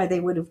sense why they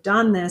would have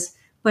done this,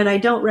 but I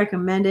don't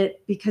recommend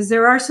it because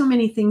there are so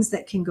many things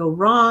that can go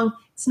wrong.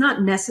 It's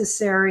not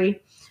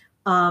necessary.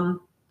 Having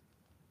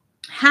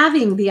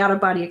the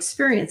out-of-body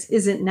experience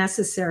isn't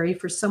necessary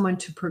for someone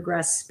to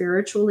progress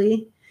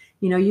spiritually.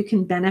 You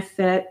can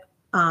benefit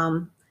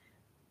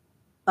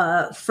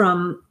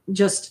from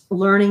just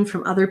learning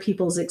from other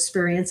people's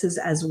experiences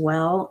as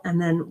well.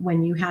 And then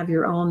when you have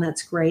your own,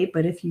 that's great.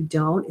 But if you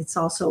don't, it's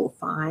also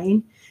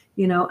fine.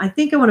 I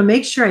think I want to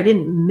make sure I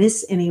didn't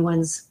miss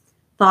anyone's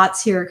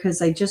thoughts here,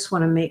 because I just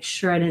want to make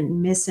sure I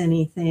didn't miss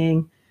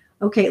anything.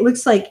 Okay, it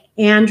looks like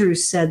Andrew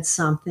said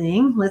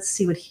something. Let's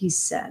see what he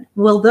said.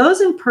 Will those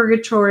in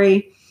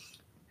purgatory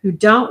who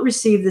don't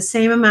receive the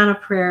same amount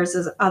of prayers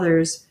as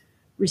others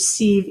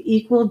receive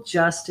equal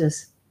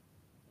justice?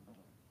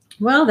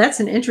 Well, that's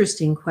an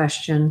interesting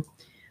question.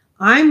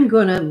 I'm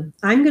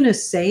gonna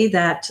say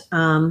that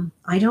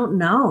I don't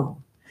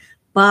know,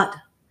 but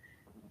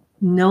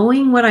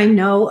knowing what I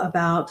know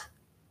about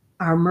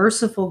our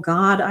merciful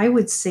God, I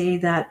would say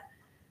that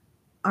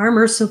our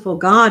merciful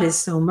God is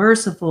so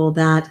merciful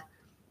that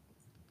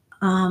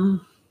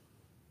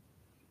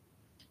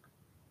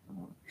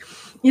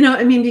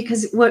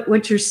because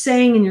what you're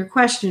saying in your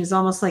question is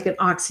almost like an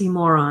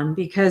oxymoron,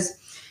 because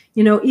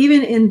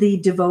even in the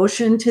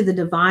devotion to the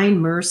divine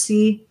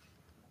mercy,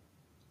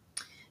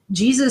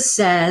 Jesus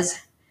says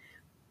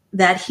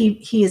that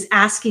he is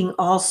asking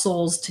all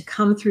souls to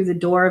come through the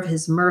door of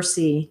his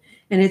mercy.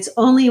 And it's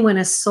only when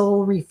a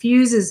soul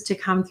refuses to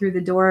come through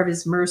the door of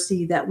his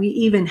mercy that we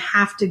even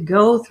have to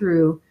go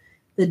through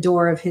the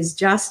door of his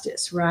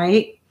justice,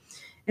 right?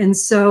 And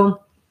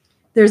so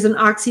there's an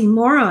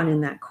oxymoron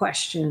in that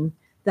question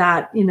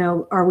that,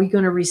 are we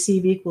going to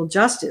receive equal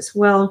justice?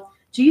 Well,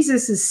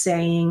 Jesus is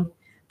saying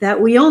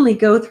that we only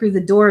go through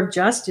the door of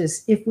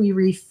justice if we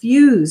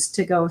refuse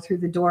to go through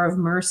the door of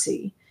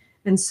mercy.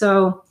 And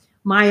so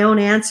my own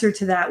answer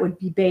to that would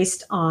be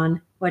based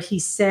on what he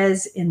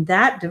says in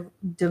that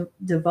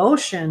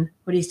devotion,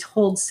 what he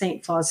told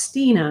St.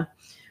 Faustina,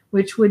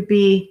 which would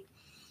be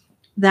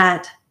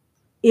that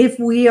if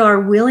we are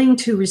willing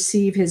to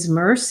receive his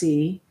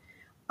mercy,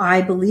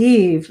 I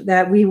believe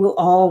that we will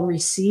all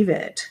receive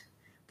it.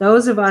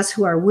 Those of us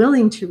who are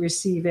willing to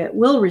receive it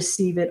will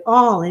receive it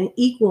all in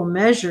equal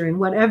measure, in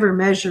whatever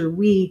measure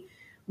we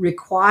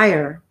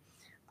require.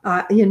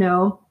 And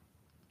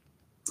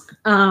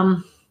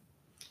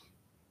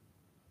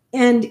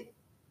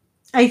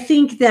I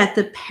think that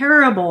the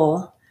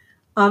parable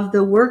of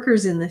the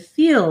workers in the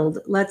field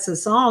lets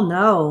us all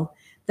know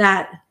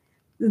that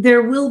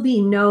there will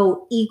be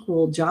no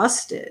equal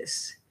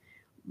justice,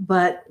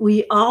 but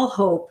we all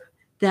hope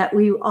that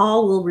we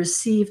all will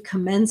receive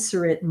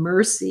commensurate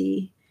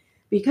mercy,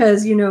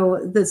 because,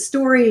 the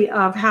story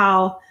of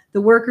how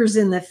the workers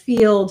in the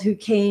field who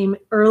came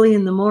early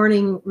in the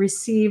morning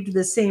received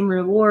the same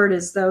reward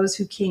as those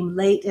who came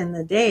late in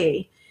the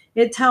day.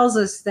 It tells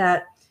us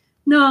that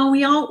no,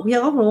 we all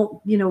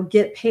won't,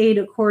 get paid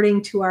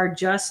according to our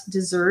just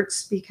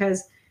deserts,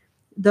 because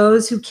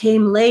those who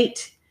came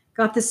late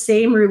got the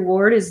same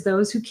reward as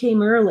those who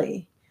came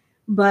early.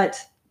 But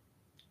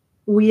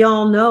we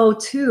all know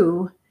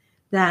too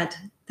that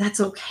that's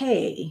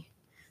okay,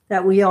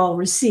 that we all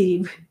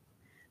receive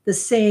the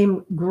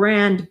same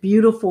grand,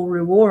 beautiful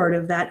reward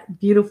of that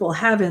beautiful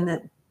heaven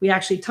that we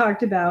actually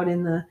talked about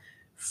in the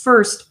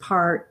first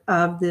part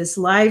of this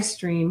live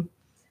stream.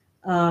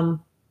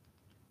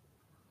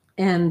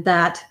 And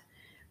that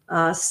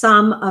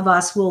some of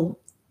us will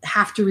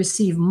have to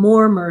receive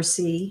more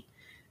mercy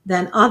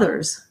than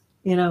others.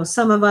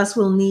 Some of us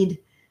will need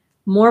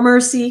more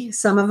mercy,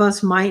 some of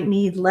us might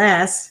need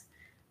less,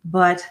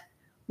 but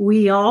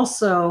we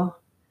also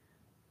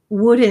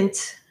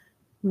wouldn't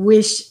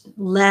wish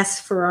less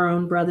for our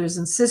own brothers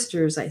and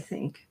sisters, I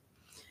think.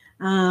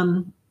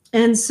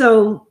 And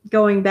so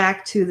going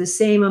back to the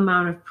same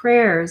amount of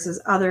prayers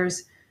as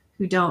others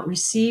who don't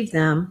receive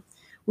them,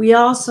 we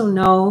also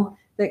know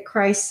that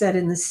Christ said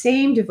in the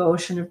same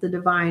devotion of the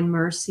divine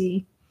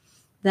mercy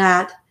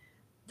that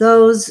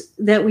those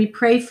that we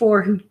pray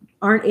for who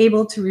aren't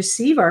able to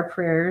receive our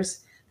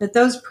prayers, that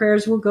those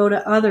prayers will go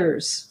to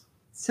others.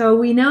 So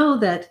we know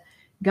that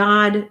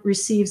God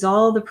receives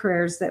all the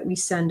prayers that we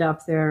send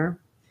up there.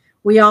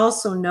 We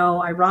also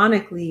know,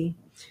 ironically,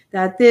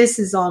 that this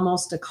is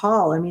almost a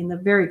call. I mean, the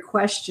very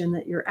question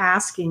that you're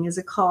asking is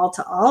a call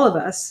to all of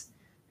us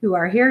who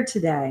are here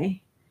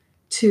today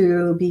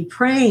to be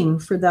praying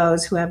for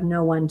those who have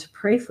no one to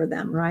pray for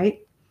them,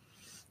 right?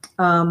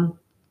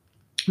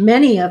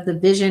 Many of the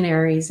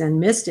visionaries and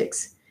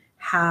mystics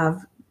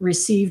have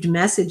received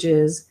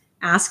messages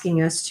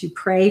asking us to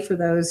pray for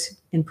those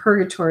in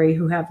purgatory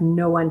who have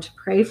no one to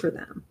pray for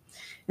them.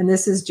 And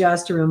this is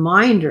just a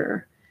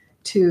reminder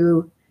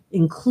to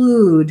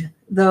include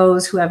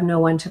those who have no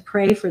one to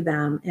pray for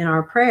them in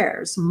our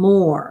prayers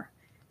more,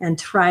 and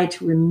try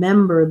to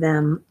remember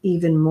them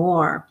even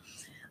more.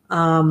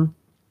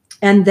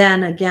 And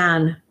then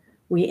again,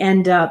 we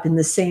end up in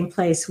the same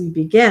place we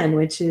begin,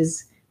 which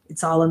is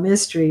it's all a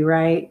mystery,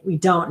 right? We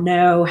don't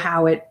know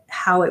how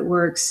it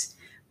works,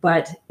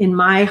 but in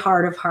my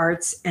heart of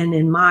hearts and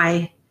in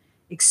my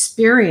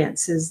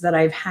experiences that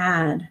I've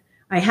had,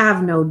 I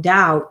have no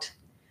doubt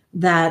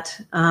that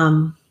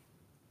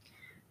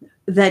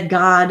that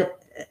God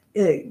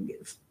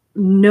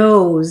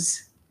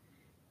knows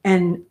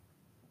and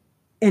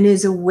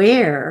is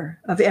aware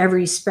of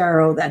every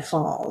sparrow that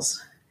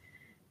falls,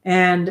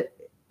 and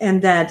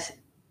that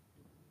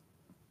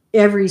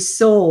every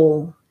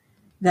soul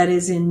that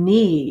is in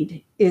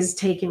need is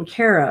taken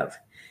care of.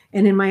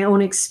 And in my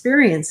own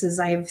experiences,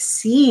 I've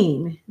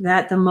seen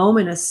that the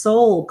moment a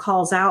soul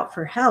calls out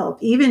for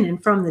help, even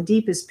from the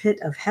deepest pit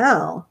of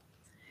hell,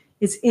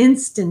 It's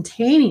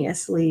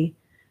instantaneously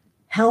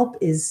help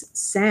is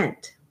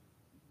sent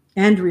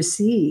and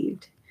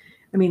received.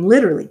 I mean,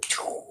 literally.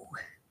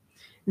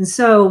 And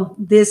so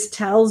this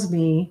tells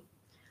me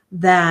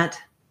that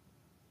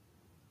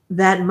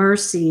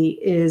mercy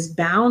is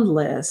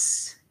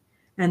boundless,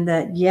 and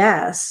that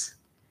yes,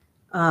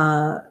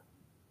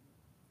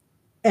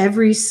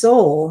 every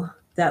soul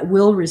that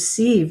will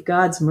receive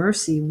God's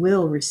mercy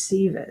will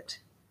receive it,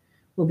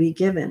 will be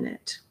given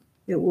it.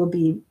 It will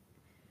be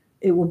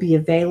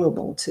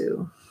available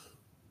to.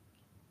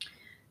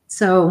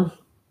 So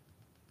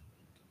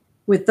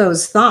with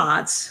those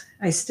thoughts,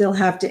 I still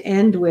have to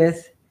end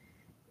with,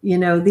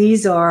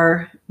 these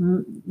are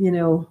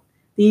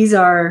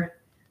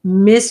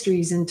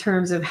mysteries in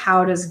terms of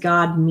how does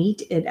God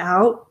mete it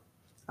out?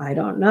 I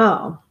don't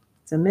know.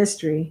 It's a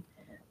mystery.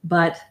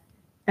 But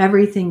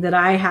everything that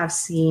I have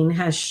seen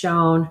has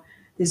shown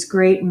this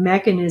great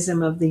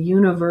mechanism of the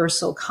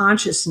universal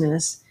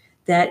consciousness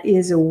that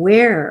is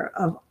aware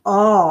of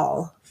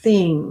all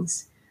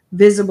things,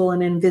 visible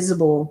and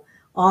invisible,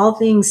 all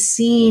things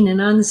seen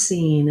and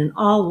unseen, and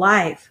all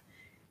life,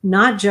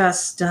 not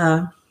just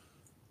us,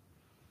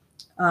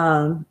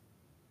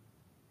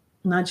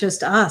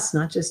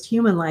 not just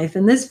human life.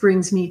 And this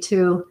brings me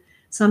to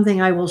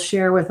something I will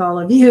share with all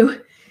of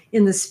you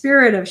in the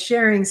spirit of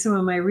sharing some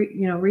of my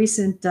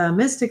recent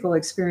mystical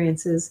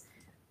experiences.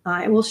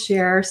 I will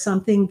share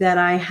something that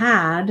I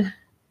had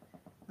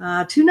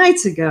 2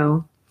 nights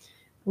ago,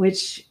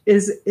 which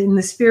is in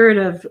the spirit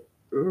of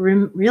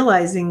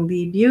realizing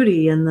the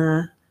beauty and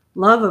the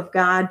love of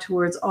God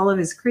towards all of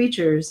his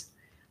creatures.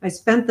 I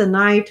spent the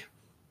night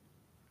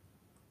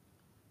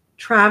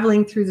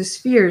traveling through the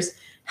spheres,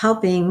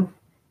 helping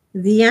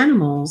the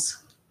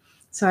animals.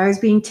 So I was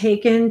being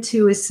taken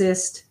to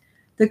assist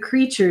the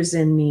creatures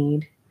in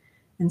need.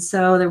 And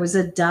so there was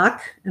a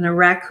duck and a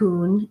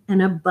raccoon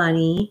and a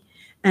bunny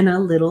and a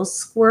little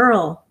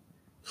squirrel.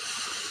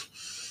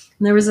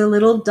 And there was a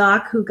little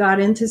duck who got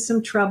into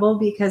some trouble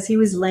because he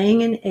was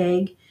laying an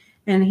egg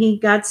and he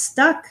got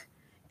stuck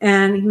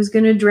and he was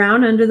going to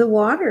drown under the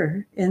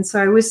water. And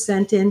so I was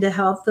sent in to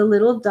help the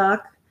little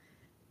duck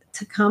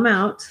to come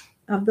out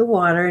of the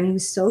water, and he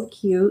was so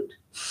cute.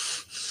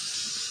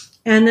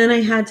 And then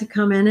I had to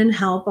come in and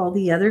help all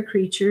the other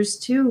creatures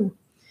too.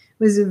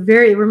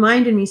 It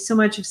reminded me so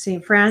much of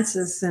St.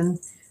 Francis and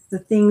the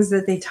things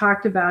that they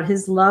talked about,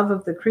 his love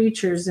of the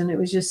creatures, and it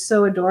was just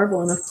so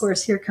adorable. And of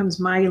course, here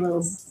comes my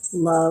little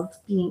love,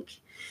 Bink.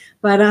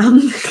 But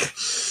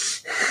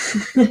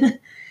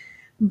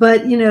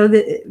but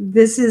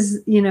this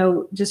is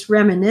just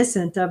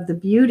reminiscent of the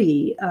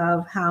beauty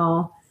of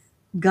how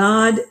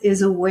God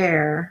is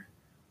aware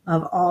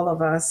of all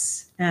of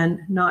us, and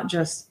not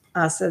just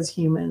us as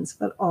humans,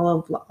 but all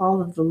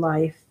of the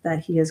life that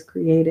he has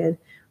created.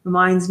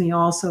 Reminds me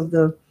also of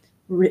the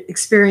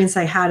experience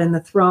I had in the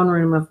throne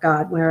room of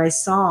God, where I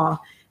saw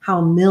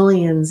how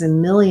millions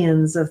and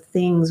millions of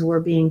things were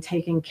being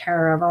taken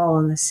care of all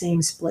in the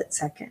same split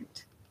second.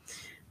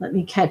 Let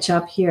me catch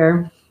up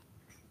here.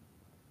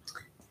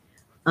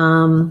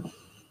 All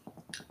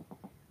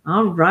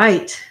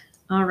right.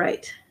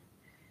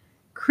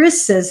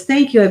 Chris says,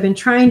 thank you. I've been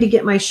trying to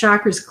get my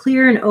chakras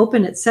clear and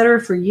open, etc.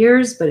 for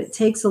years, but it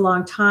takes a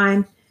long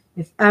time,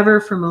 if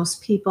ever, for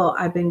most people.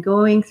 I've been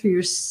going through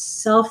your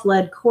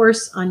self-led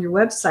course on your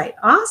website.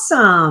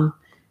 Awesome.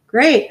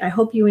 Great. I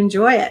hope you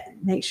enjoy it.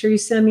 Make sure you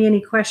send me any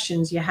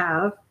questions you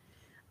have.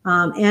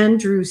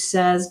 Andrew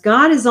says,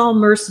 God is all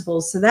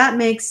merciful, so that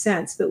makes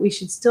sense, but we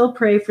should still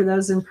pray for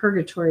those in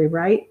purgatory,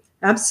 right?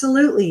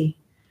 Absolutely.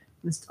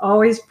 We must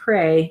always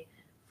pray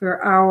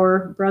for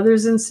our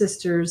brothers and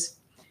sisters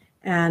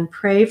and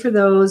pray for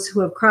those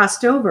who have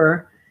crossed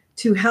over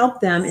to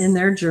help them in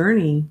their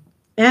journey.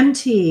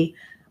 MT,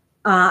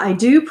 I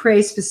do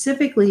pray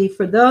specifically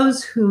for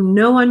those whom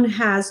no one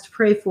has to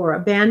pray for,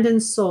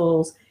 abandoned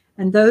souls,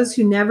 and those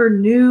who never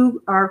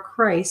knew our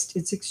Christ.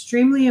 It's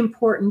extremely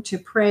important to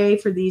pray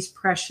for these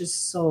precious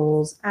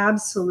souls.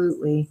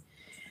 Absolutely.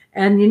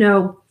 And,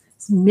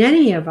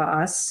 many of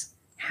us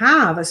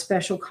have a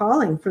special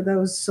calling for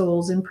those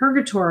souls in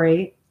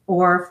purgatory,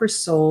 or for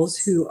souls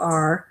who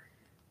are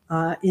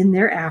in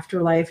their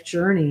afterlife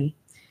journey.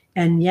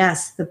 And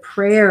yes, the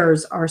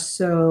prayers are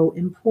so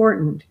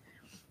important.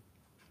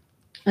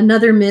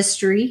 Another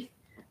mystery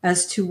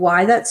as to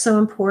why that's so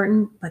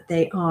important, but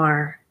they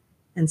are.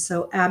 And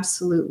so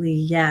absolutely,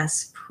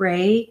 yes,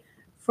 pray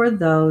for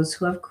those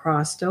who have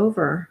crossed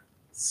over.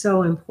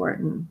 So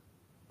important.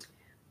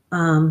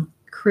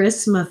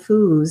 Chris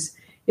Mahfouz,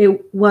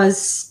 it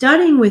was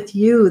studying with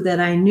you that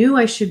I knew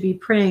I should be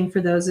praying for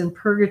those in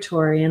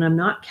purgatory, and I'm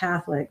not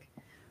Catholic.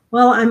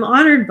 Well, I'm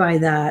honored by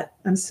that.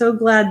 I'm so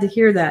glad to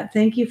hear that.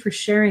 Thank you for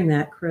sharing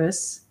that,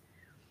 Chris.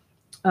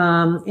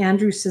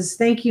 Andrew says,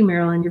 thank you,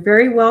 Marilyn. You're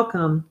very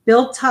welcome.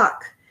 Bill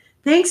Tuck.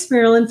 Thanks,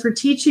 Marilyn, for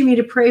teaching me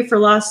to pray for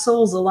lost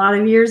souls a lot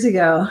of years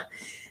ago.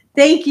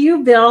 Thank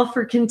you, Bill,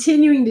 for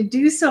continuing to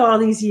do so all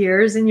these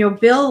years. And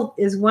Bill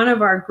is one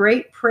of our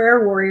great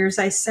prayer warriors.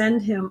 I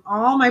send him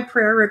all my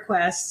prayer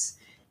requests,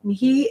 and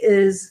he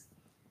is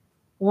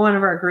one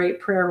of our great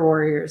prayer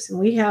warriors, and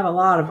we have a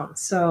lot of them.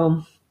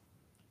 So,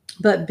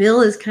 but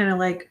Bill is kind of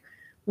like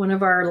one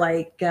of our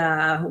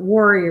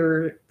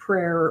warrior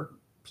prayer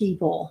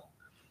people.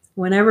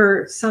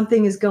 Whenever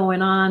something is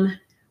going on,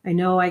 I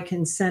know I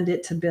can send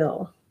it to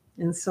Bill.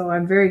 And so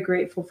I'm very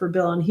grateful for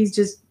Bill. And he's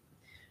just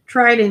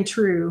tried and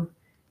true.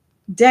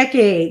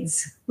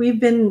 Decades. We've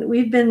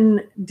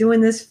been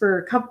doing this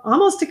for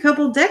almost a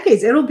couple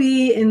decades. It'll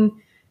be in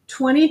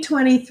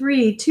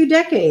 2023, 2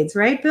 decades,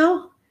 right,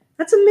 Bill?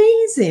 That's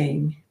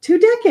amazing. 2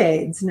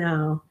 decades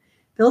now.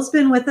 Bill's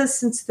been with us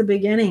since the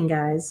beginning,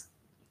 guys.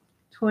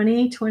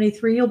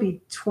 2023 will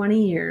be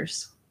 20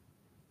 years.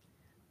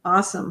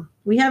 Awesome.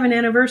 We have an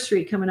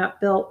anniversary coming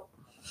up, Bill.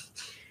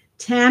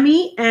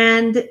 Tammy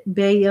and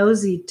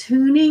Bayozi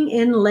tuning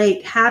in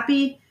late.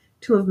 Happy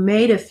to have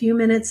made a few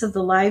minutes of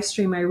the live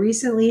stream. I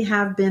recently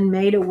have been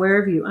made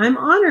aware of you. I'm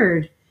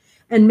honored.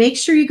 And make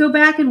sure you go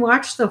back and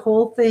watch the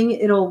whole thing.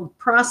 It'll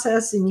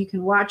process and you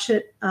can watch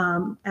it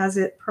as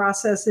it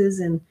processes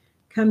and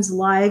comes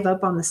live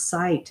up on the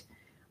site.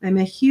 I'm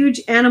a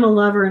huge animal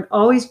lover and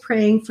always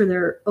praying for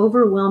their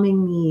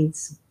overwhelming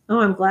needs.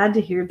 Oh, I'm glad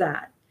to hear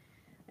that.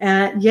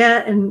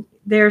 Yeah, and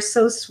they're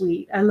so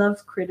sweet. I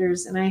love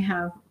critters, and I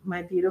have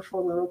my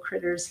beautiful little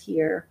critters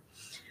here.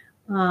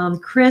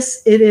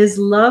 Chris, it is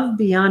love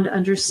beyond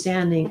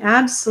understanding.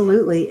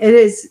 Absolutely. It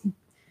is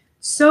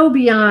so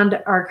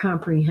beyond our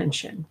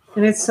comprehension,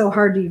 and it's so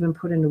hard to even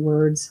put into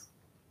words.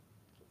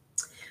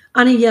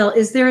 Aniel,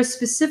 is there a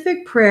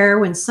specific prayer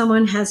when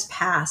someone has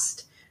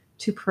passed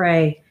to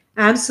pray?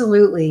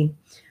 Absolutely.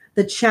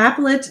 The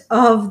Chaplet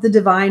of the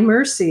Divine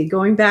Mercy,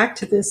 going back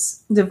to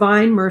this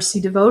Divine Mercy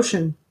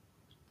devotion.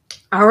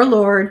 Our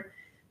Lord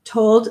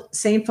told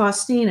St.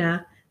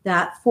 Faustina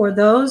that for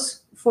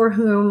those for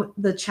whom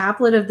the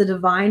Chaplet of the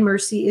Divine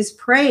Mercy is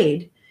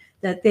prayed,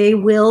 that they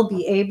will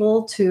be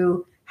able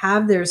to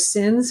have their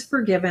sins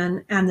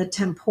forgiven and the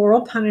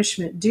temporal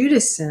punishment due to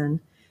sin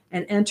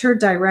and enter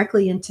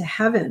directly into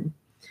heaven.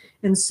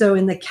 And so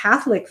in the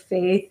Catholic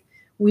faith,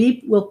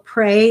 we will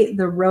pray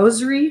the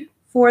Rosary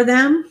for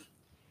them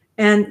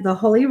and the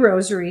Holy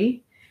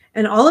Rosary.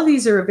 And all of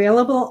these are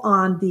available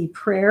on the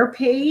prayer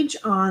page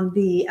on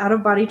the Out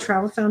of Body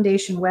Travel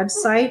Foundation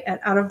website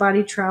at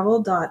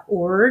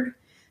outofbodytravel.org.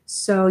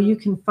 So you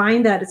can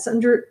find that. It's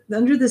under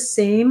the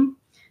same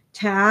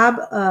tab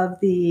of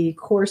the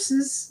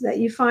courses that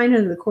you find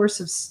under the course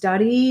of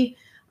study,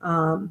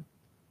 the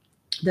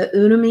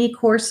Unami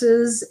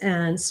courses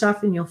and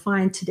stuff, and you'll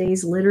find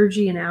today's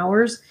liturgy and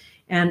hours.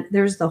 And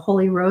there's the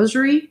Holy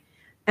Rosary.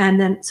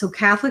 And then, so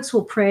Catholics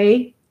will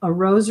pray a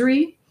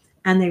rosary,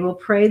 and they will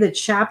pray the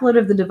Chaplet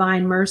of the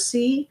Divine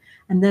Mercy.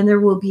 And then there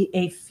will be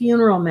a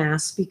funeral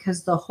mass,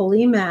 because the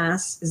Holy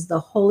Mass is the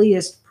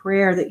holiest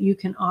prayer that you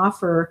can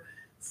offer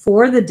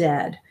for the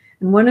dead.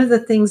 And one of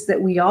the things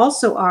that we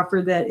also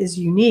offer that is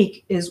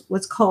unique is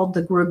what's called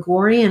the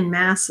Gregorian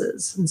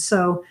Masses. And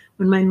so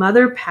when my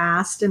mother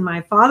passed and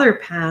my father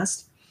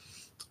passed,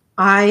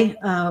 I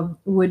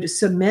would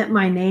submit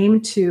my name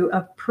to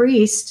a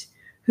priest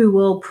who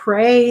will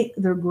pray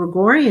the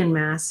Gregorian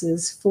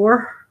Masses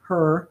for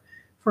her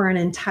for an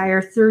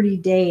entire 30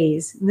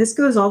 days. And this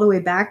goes all the way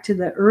back to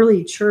the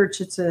early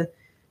church. It's a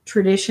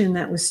tradition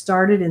that was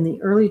started in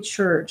the early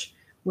church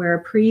where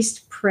a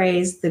priest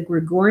prays the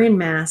Gregorian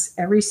Mass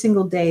every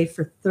single day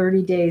for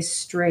 30 days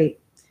straight,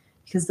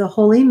 because the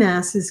Holy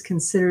Mass is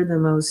considered the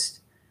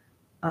most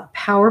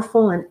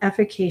powerful and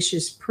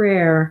efficacious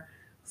prayer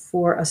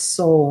for a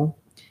soul.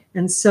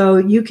 And so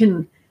you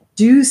can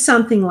do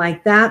something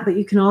like that, but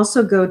you can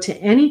also go to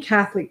any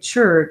Catholic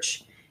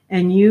church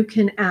and you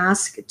can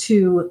ask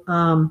to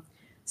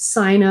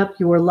sign up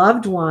your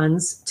loved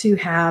ones to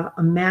have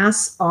a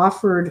Mass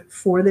offered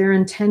for their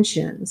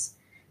intentions.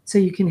 So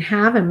you can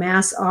have a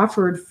Mass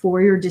offered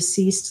for your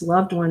deceased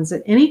loved ones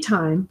at any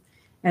time,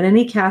 at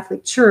any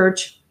Catholic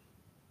church.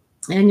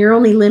 And you're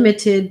only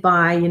limited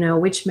by,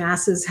 which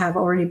Masses have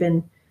already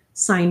been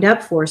signed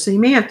up for. So you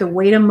may have to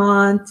wait a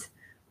month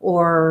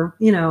or,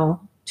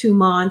 2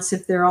 months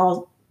if they're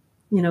all,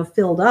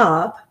 filled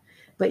up,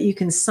 but you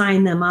can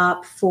sign them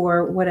up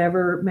for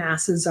whatever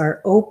Masses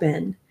are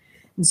open.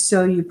 And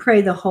so you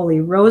pray the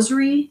Holy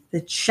Rosary,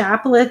 the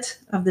Chaplet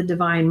of the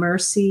Divine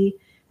Mercy,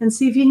 and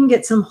see if you can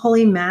get some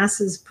Holy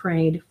Masses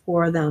prayed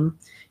for them.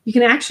 You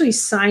can actually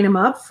sign them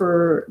up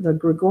for the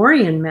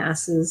Gregorian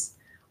Masses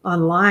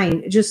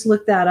online. Just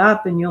look that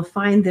up and you'll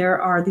find there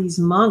are these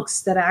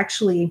monks that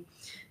actually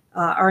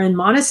are in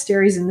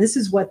monasteries, and this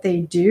is what they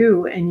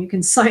do, and you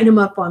can sign them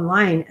up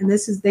online. And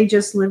they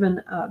just live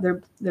in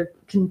they're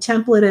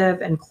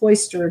contemplative and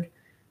cloistered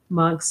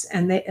monks,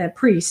 and they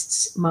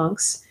priests,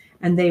 monks,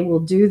 and they will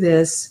do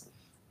this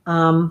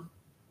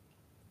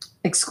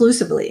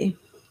exclusively.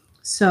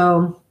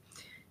 So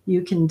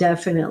you can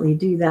definitely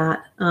do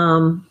that.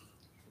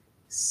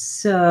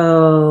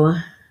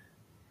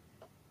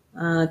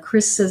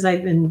 Chris says,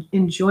 I've been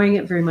enjoying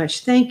it very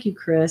much. Thank you,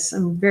 Chris.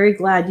 I'm very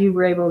glad you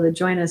were able to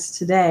join us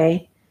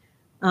today.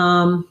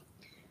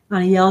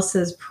 Aniel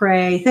says,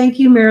 pray. Thank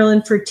you,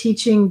 Marilyn, for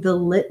teaching the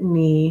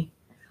litany.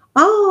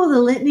 Oh, the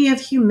Litany of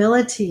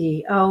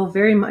Humility. Oh,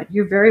 very much.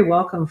 You're very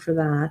welcome for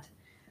that.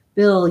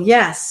 Bill,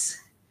 yes.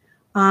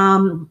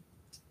 Um,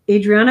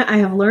 Adriana, I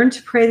have learned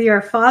to pray the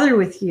Our Father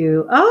with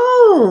you.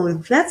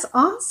 Oh, that's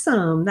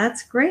awesome.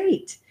 That's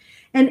great.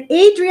 And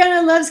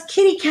Adriana loves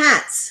kitty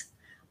cats.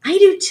 I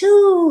do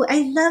too.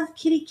 I love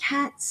kitty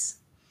cats.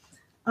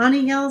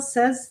 Aniel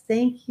says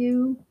thank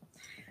you.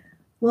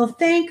 Well,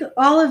 thank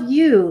all of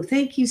you.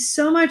 Thank you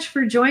so much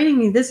for joining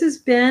me. This has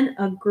been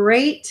a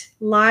great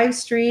live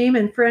stream.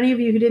 And for any of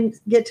you who didn't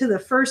get to the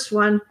first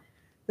one,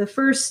 the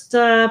first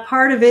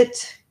part of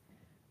it,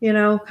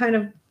 kind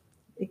of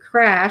it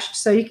crashed.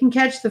 So you can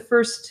catch the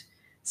first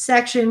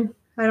section.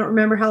 I don't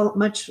remember how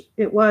much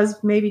it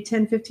was, maybe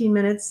 10, 15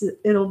 minutes.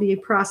 It'll be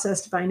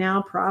processed by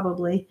now,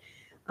 probably.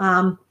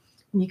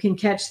 You can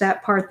catch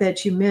that part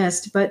that you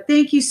missed. But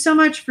thank you so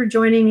much for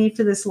joining me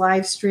for this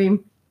live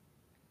stream.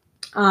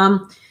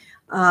 If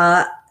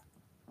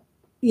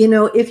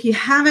you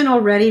haven't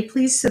already,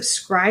 please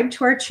subscribe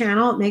to our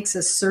channel. It makes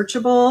us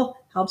searchable,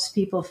 helps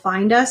people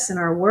find us and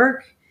our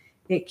work.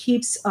 It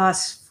keeps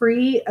us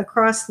free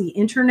across the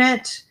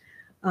internet.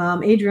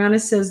 Adriana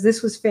says,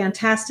 this was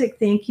fantastic.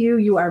 Thank you.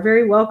 You are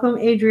very welcome,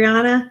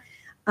 Adriana.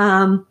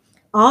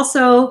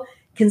 Also,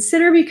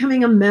 consider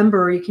becoming a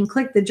member. You can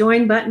click the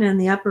join button in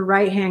the upper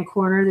right-hand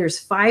corner. There's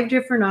 5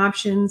 different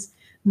options.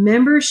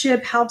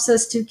 Membership helps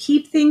us to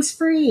keep things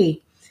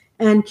free,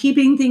 and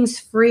keeping things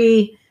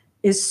free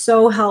is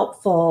so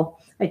helpful.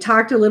 I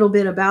talked a little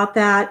bit about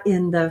that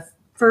in the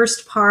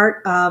first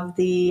part of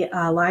the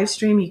live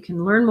stream. You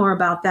can learn more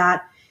about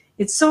that.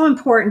 It's so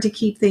important to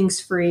keep things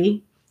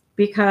free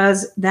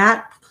because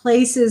that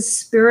places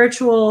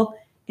spiritual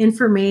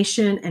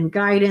information and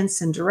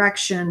guidance and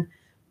direction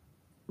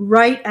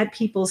right at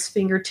people's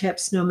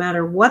fingertips, no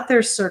matter what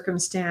their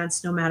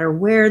circumstance, no matter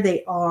where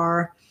they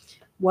are,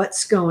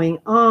 what's going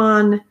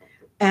on.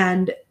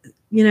 And,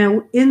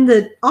 in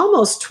the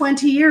almost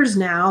 20 years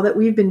now that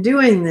we've been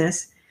doing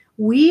this,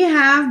 we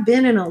have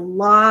been in a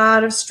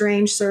lot of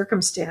strange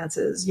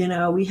circumstances.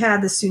 We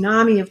had the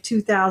tsunami of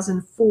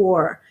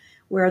 2004,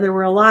 where there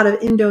were a lot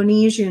of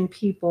Indonesian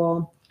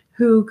people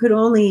who could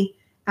only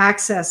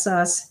access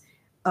us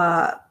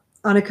on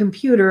a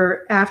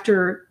computer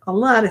after a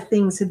lot of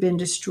things had been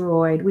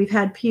destroyed. We've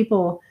had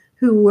people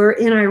who were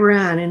in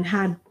Iran and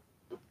had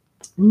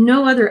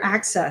no other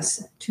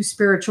access to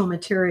spiritual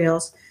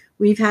materials.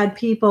 We've had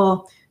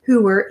people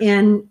who were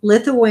in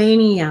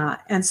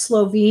Lithuania and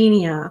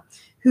Slovenia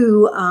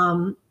who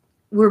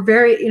were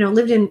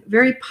lived in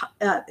very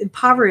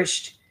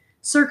impoverished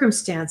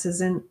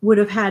circumstances and would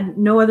have had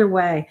no other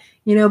way.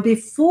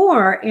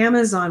 Before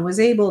Amazon was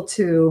able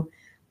to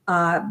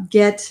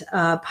get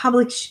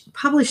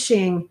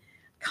publishing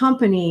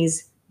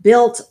companies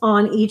built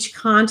on each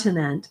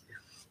continent,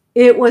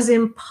 it was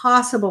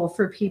impossible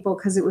for people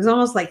because it was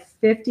almost like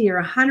 50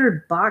 or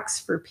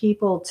 $100 for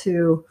people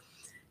to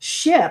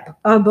ship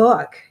a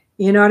book,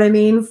 you know what I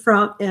mean,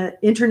 from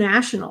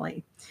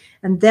internationally.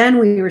 And then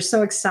we were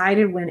so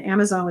excited when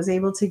Amazon was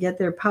able to get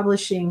their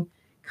publishing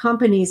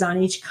companies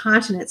on each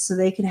continent so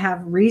they could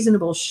have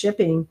reasonable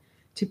shipping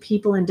to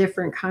people in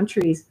different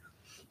countries.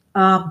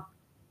 But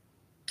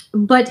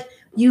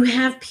you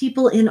have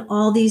people in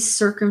all these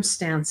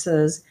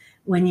circumstances.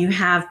 When you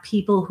have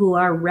people who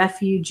are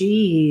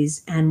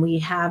refugees, and we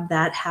have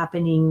that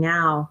happening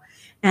now,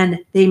 and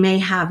they may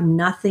have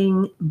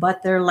nothing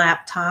but their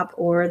laptop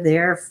or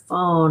their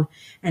phone,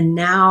 and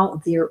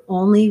now their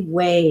only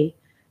way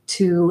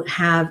to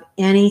have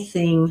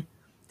anything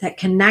that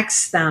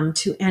connects them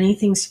to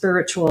anything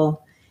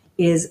spiritual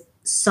is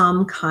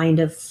some kind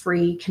of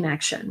free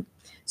connection.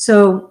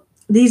 So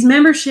these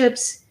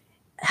memberships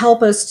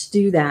help us to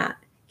do that.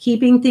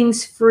 Keeping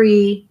things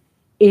free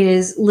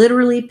is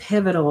literally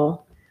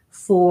pivotal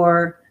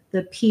for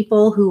the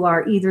people who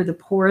are either the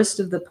poorest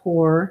of the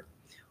poor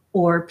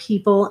or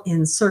people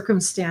in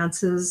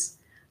circumstances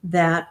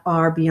that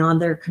are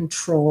beyond their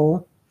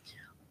control,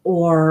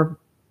 or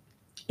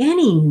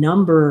any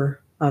number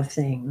of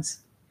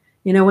things.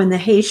 When the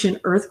Haitian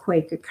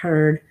earthquake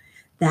occurred,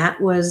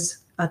 that was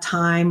a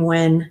time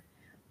when,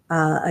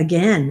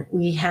 again,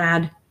 we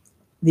had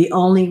the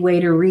only way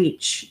to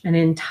reach an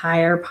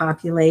entire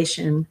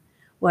population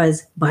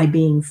was by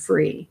being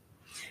free.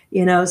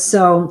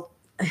 So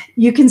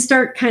you can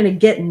start kind of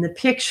getting the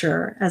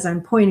picture as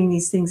I'm pointing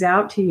these things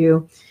out to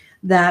you,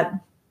 that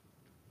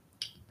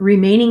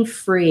remaining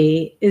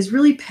free is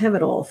really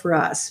pivotal for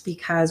us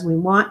because we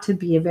want to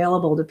be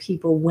available to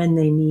people when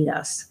they need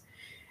us.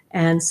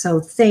 And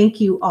so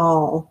thank you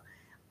all.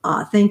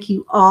 Thank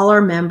you all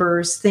our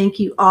members. Thank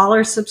you all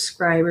our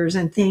subscribers.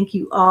 And thank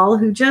you all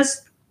who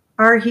just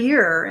are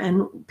here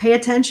and pay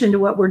attention to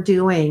what we're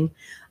doing.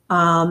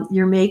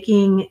 You're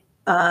making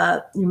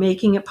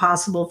it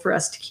possible for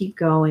us to keep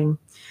going.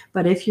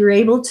 But if you're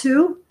able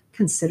to,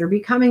 consider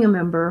becoming a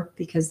member,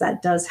 because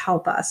that does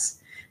help us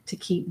to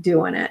keep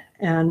doing it.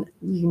 And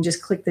you can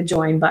just click the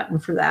join button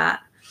for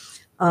that.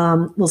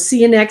 We'll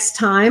see you next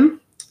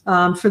time.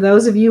 For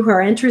those of you who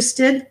are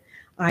interested,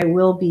 I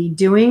will be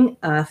doing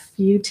a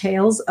few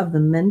tales of the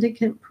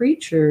mendicant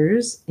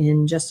preachers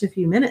in just a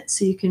few minutes,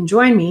 so you can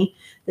join me.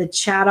 The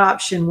chat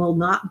option will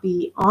not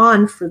be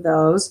on for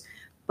those,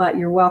 but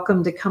you're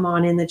welcome to come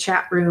on in the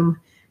chat room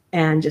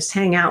and just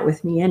hang out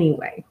with me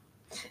anyway.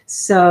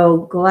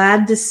 So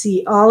glad to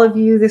see all of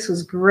you. This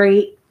was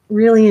great.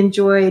 Really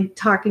enjoyed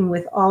talking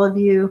with all of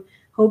you.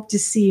 Hope to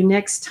see you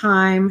next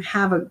time.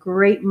 Have a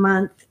great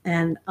month,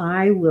 and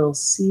I will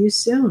see you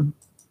soon.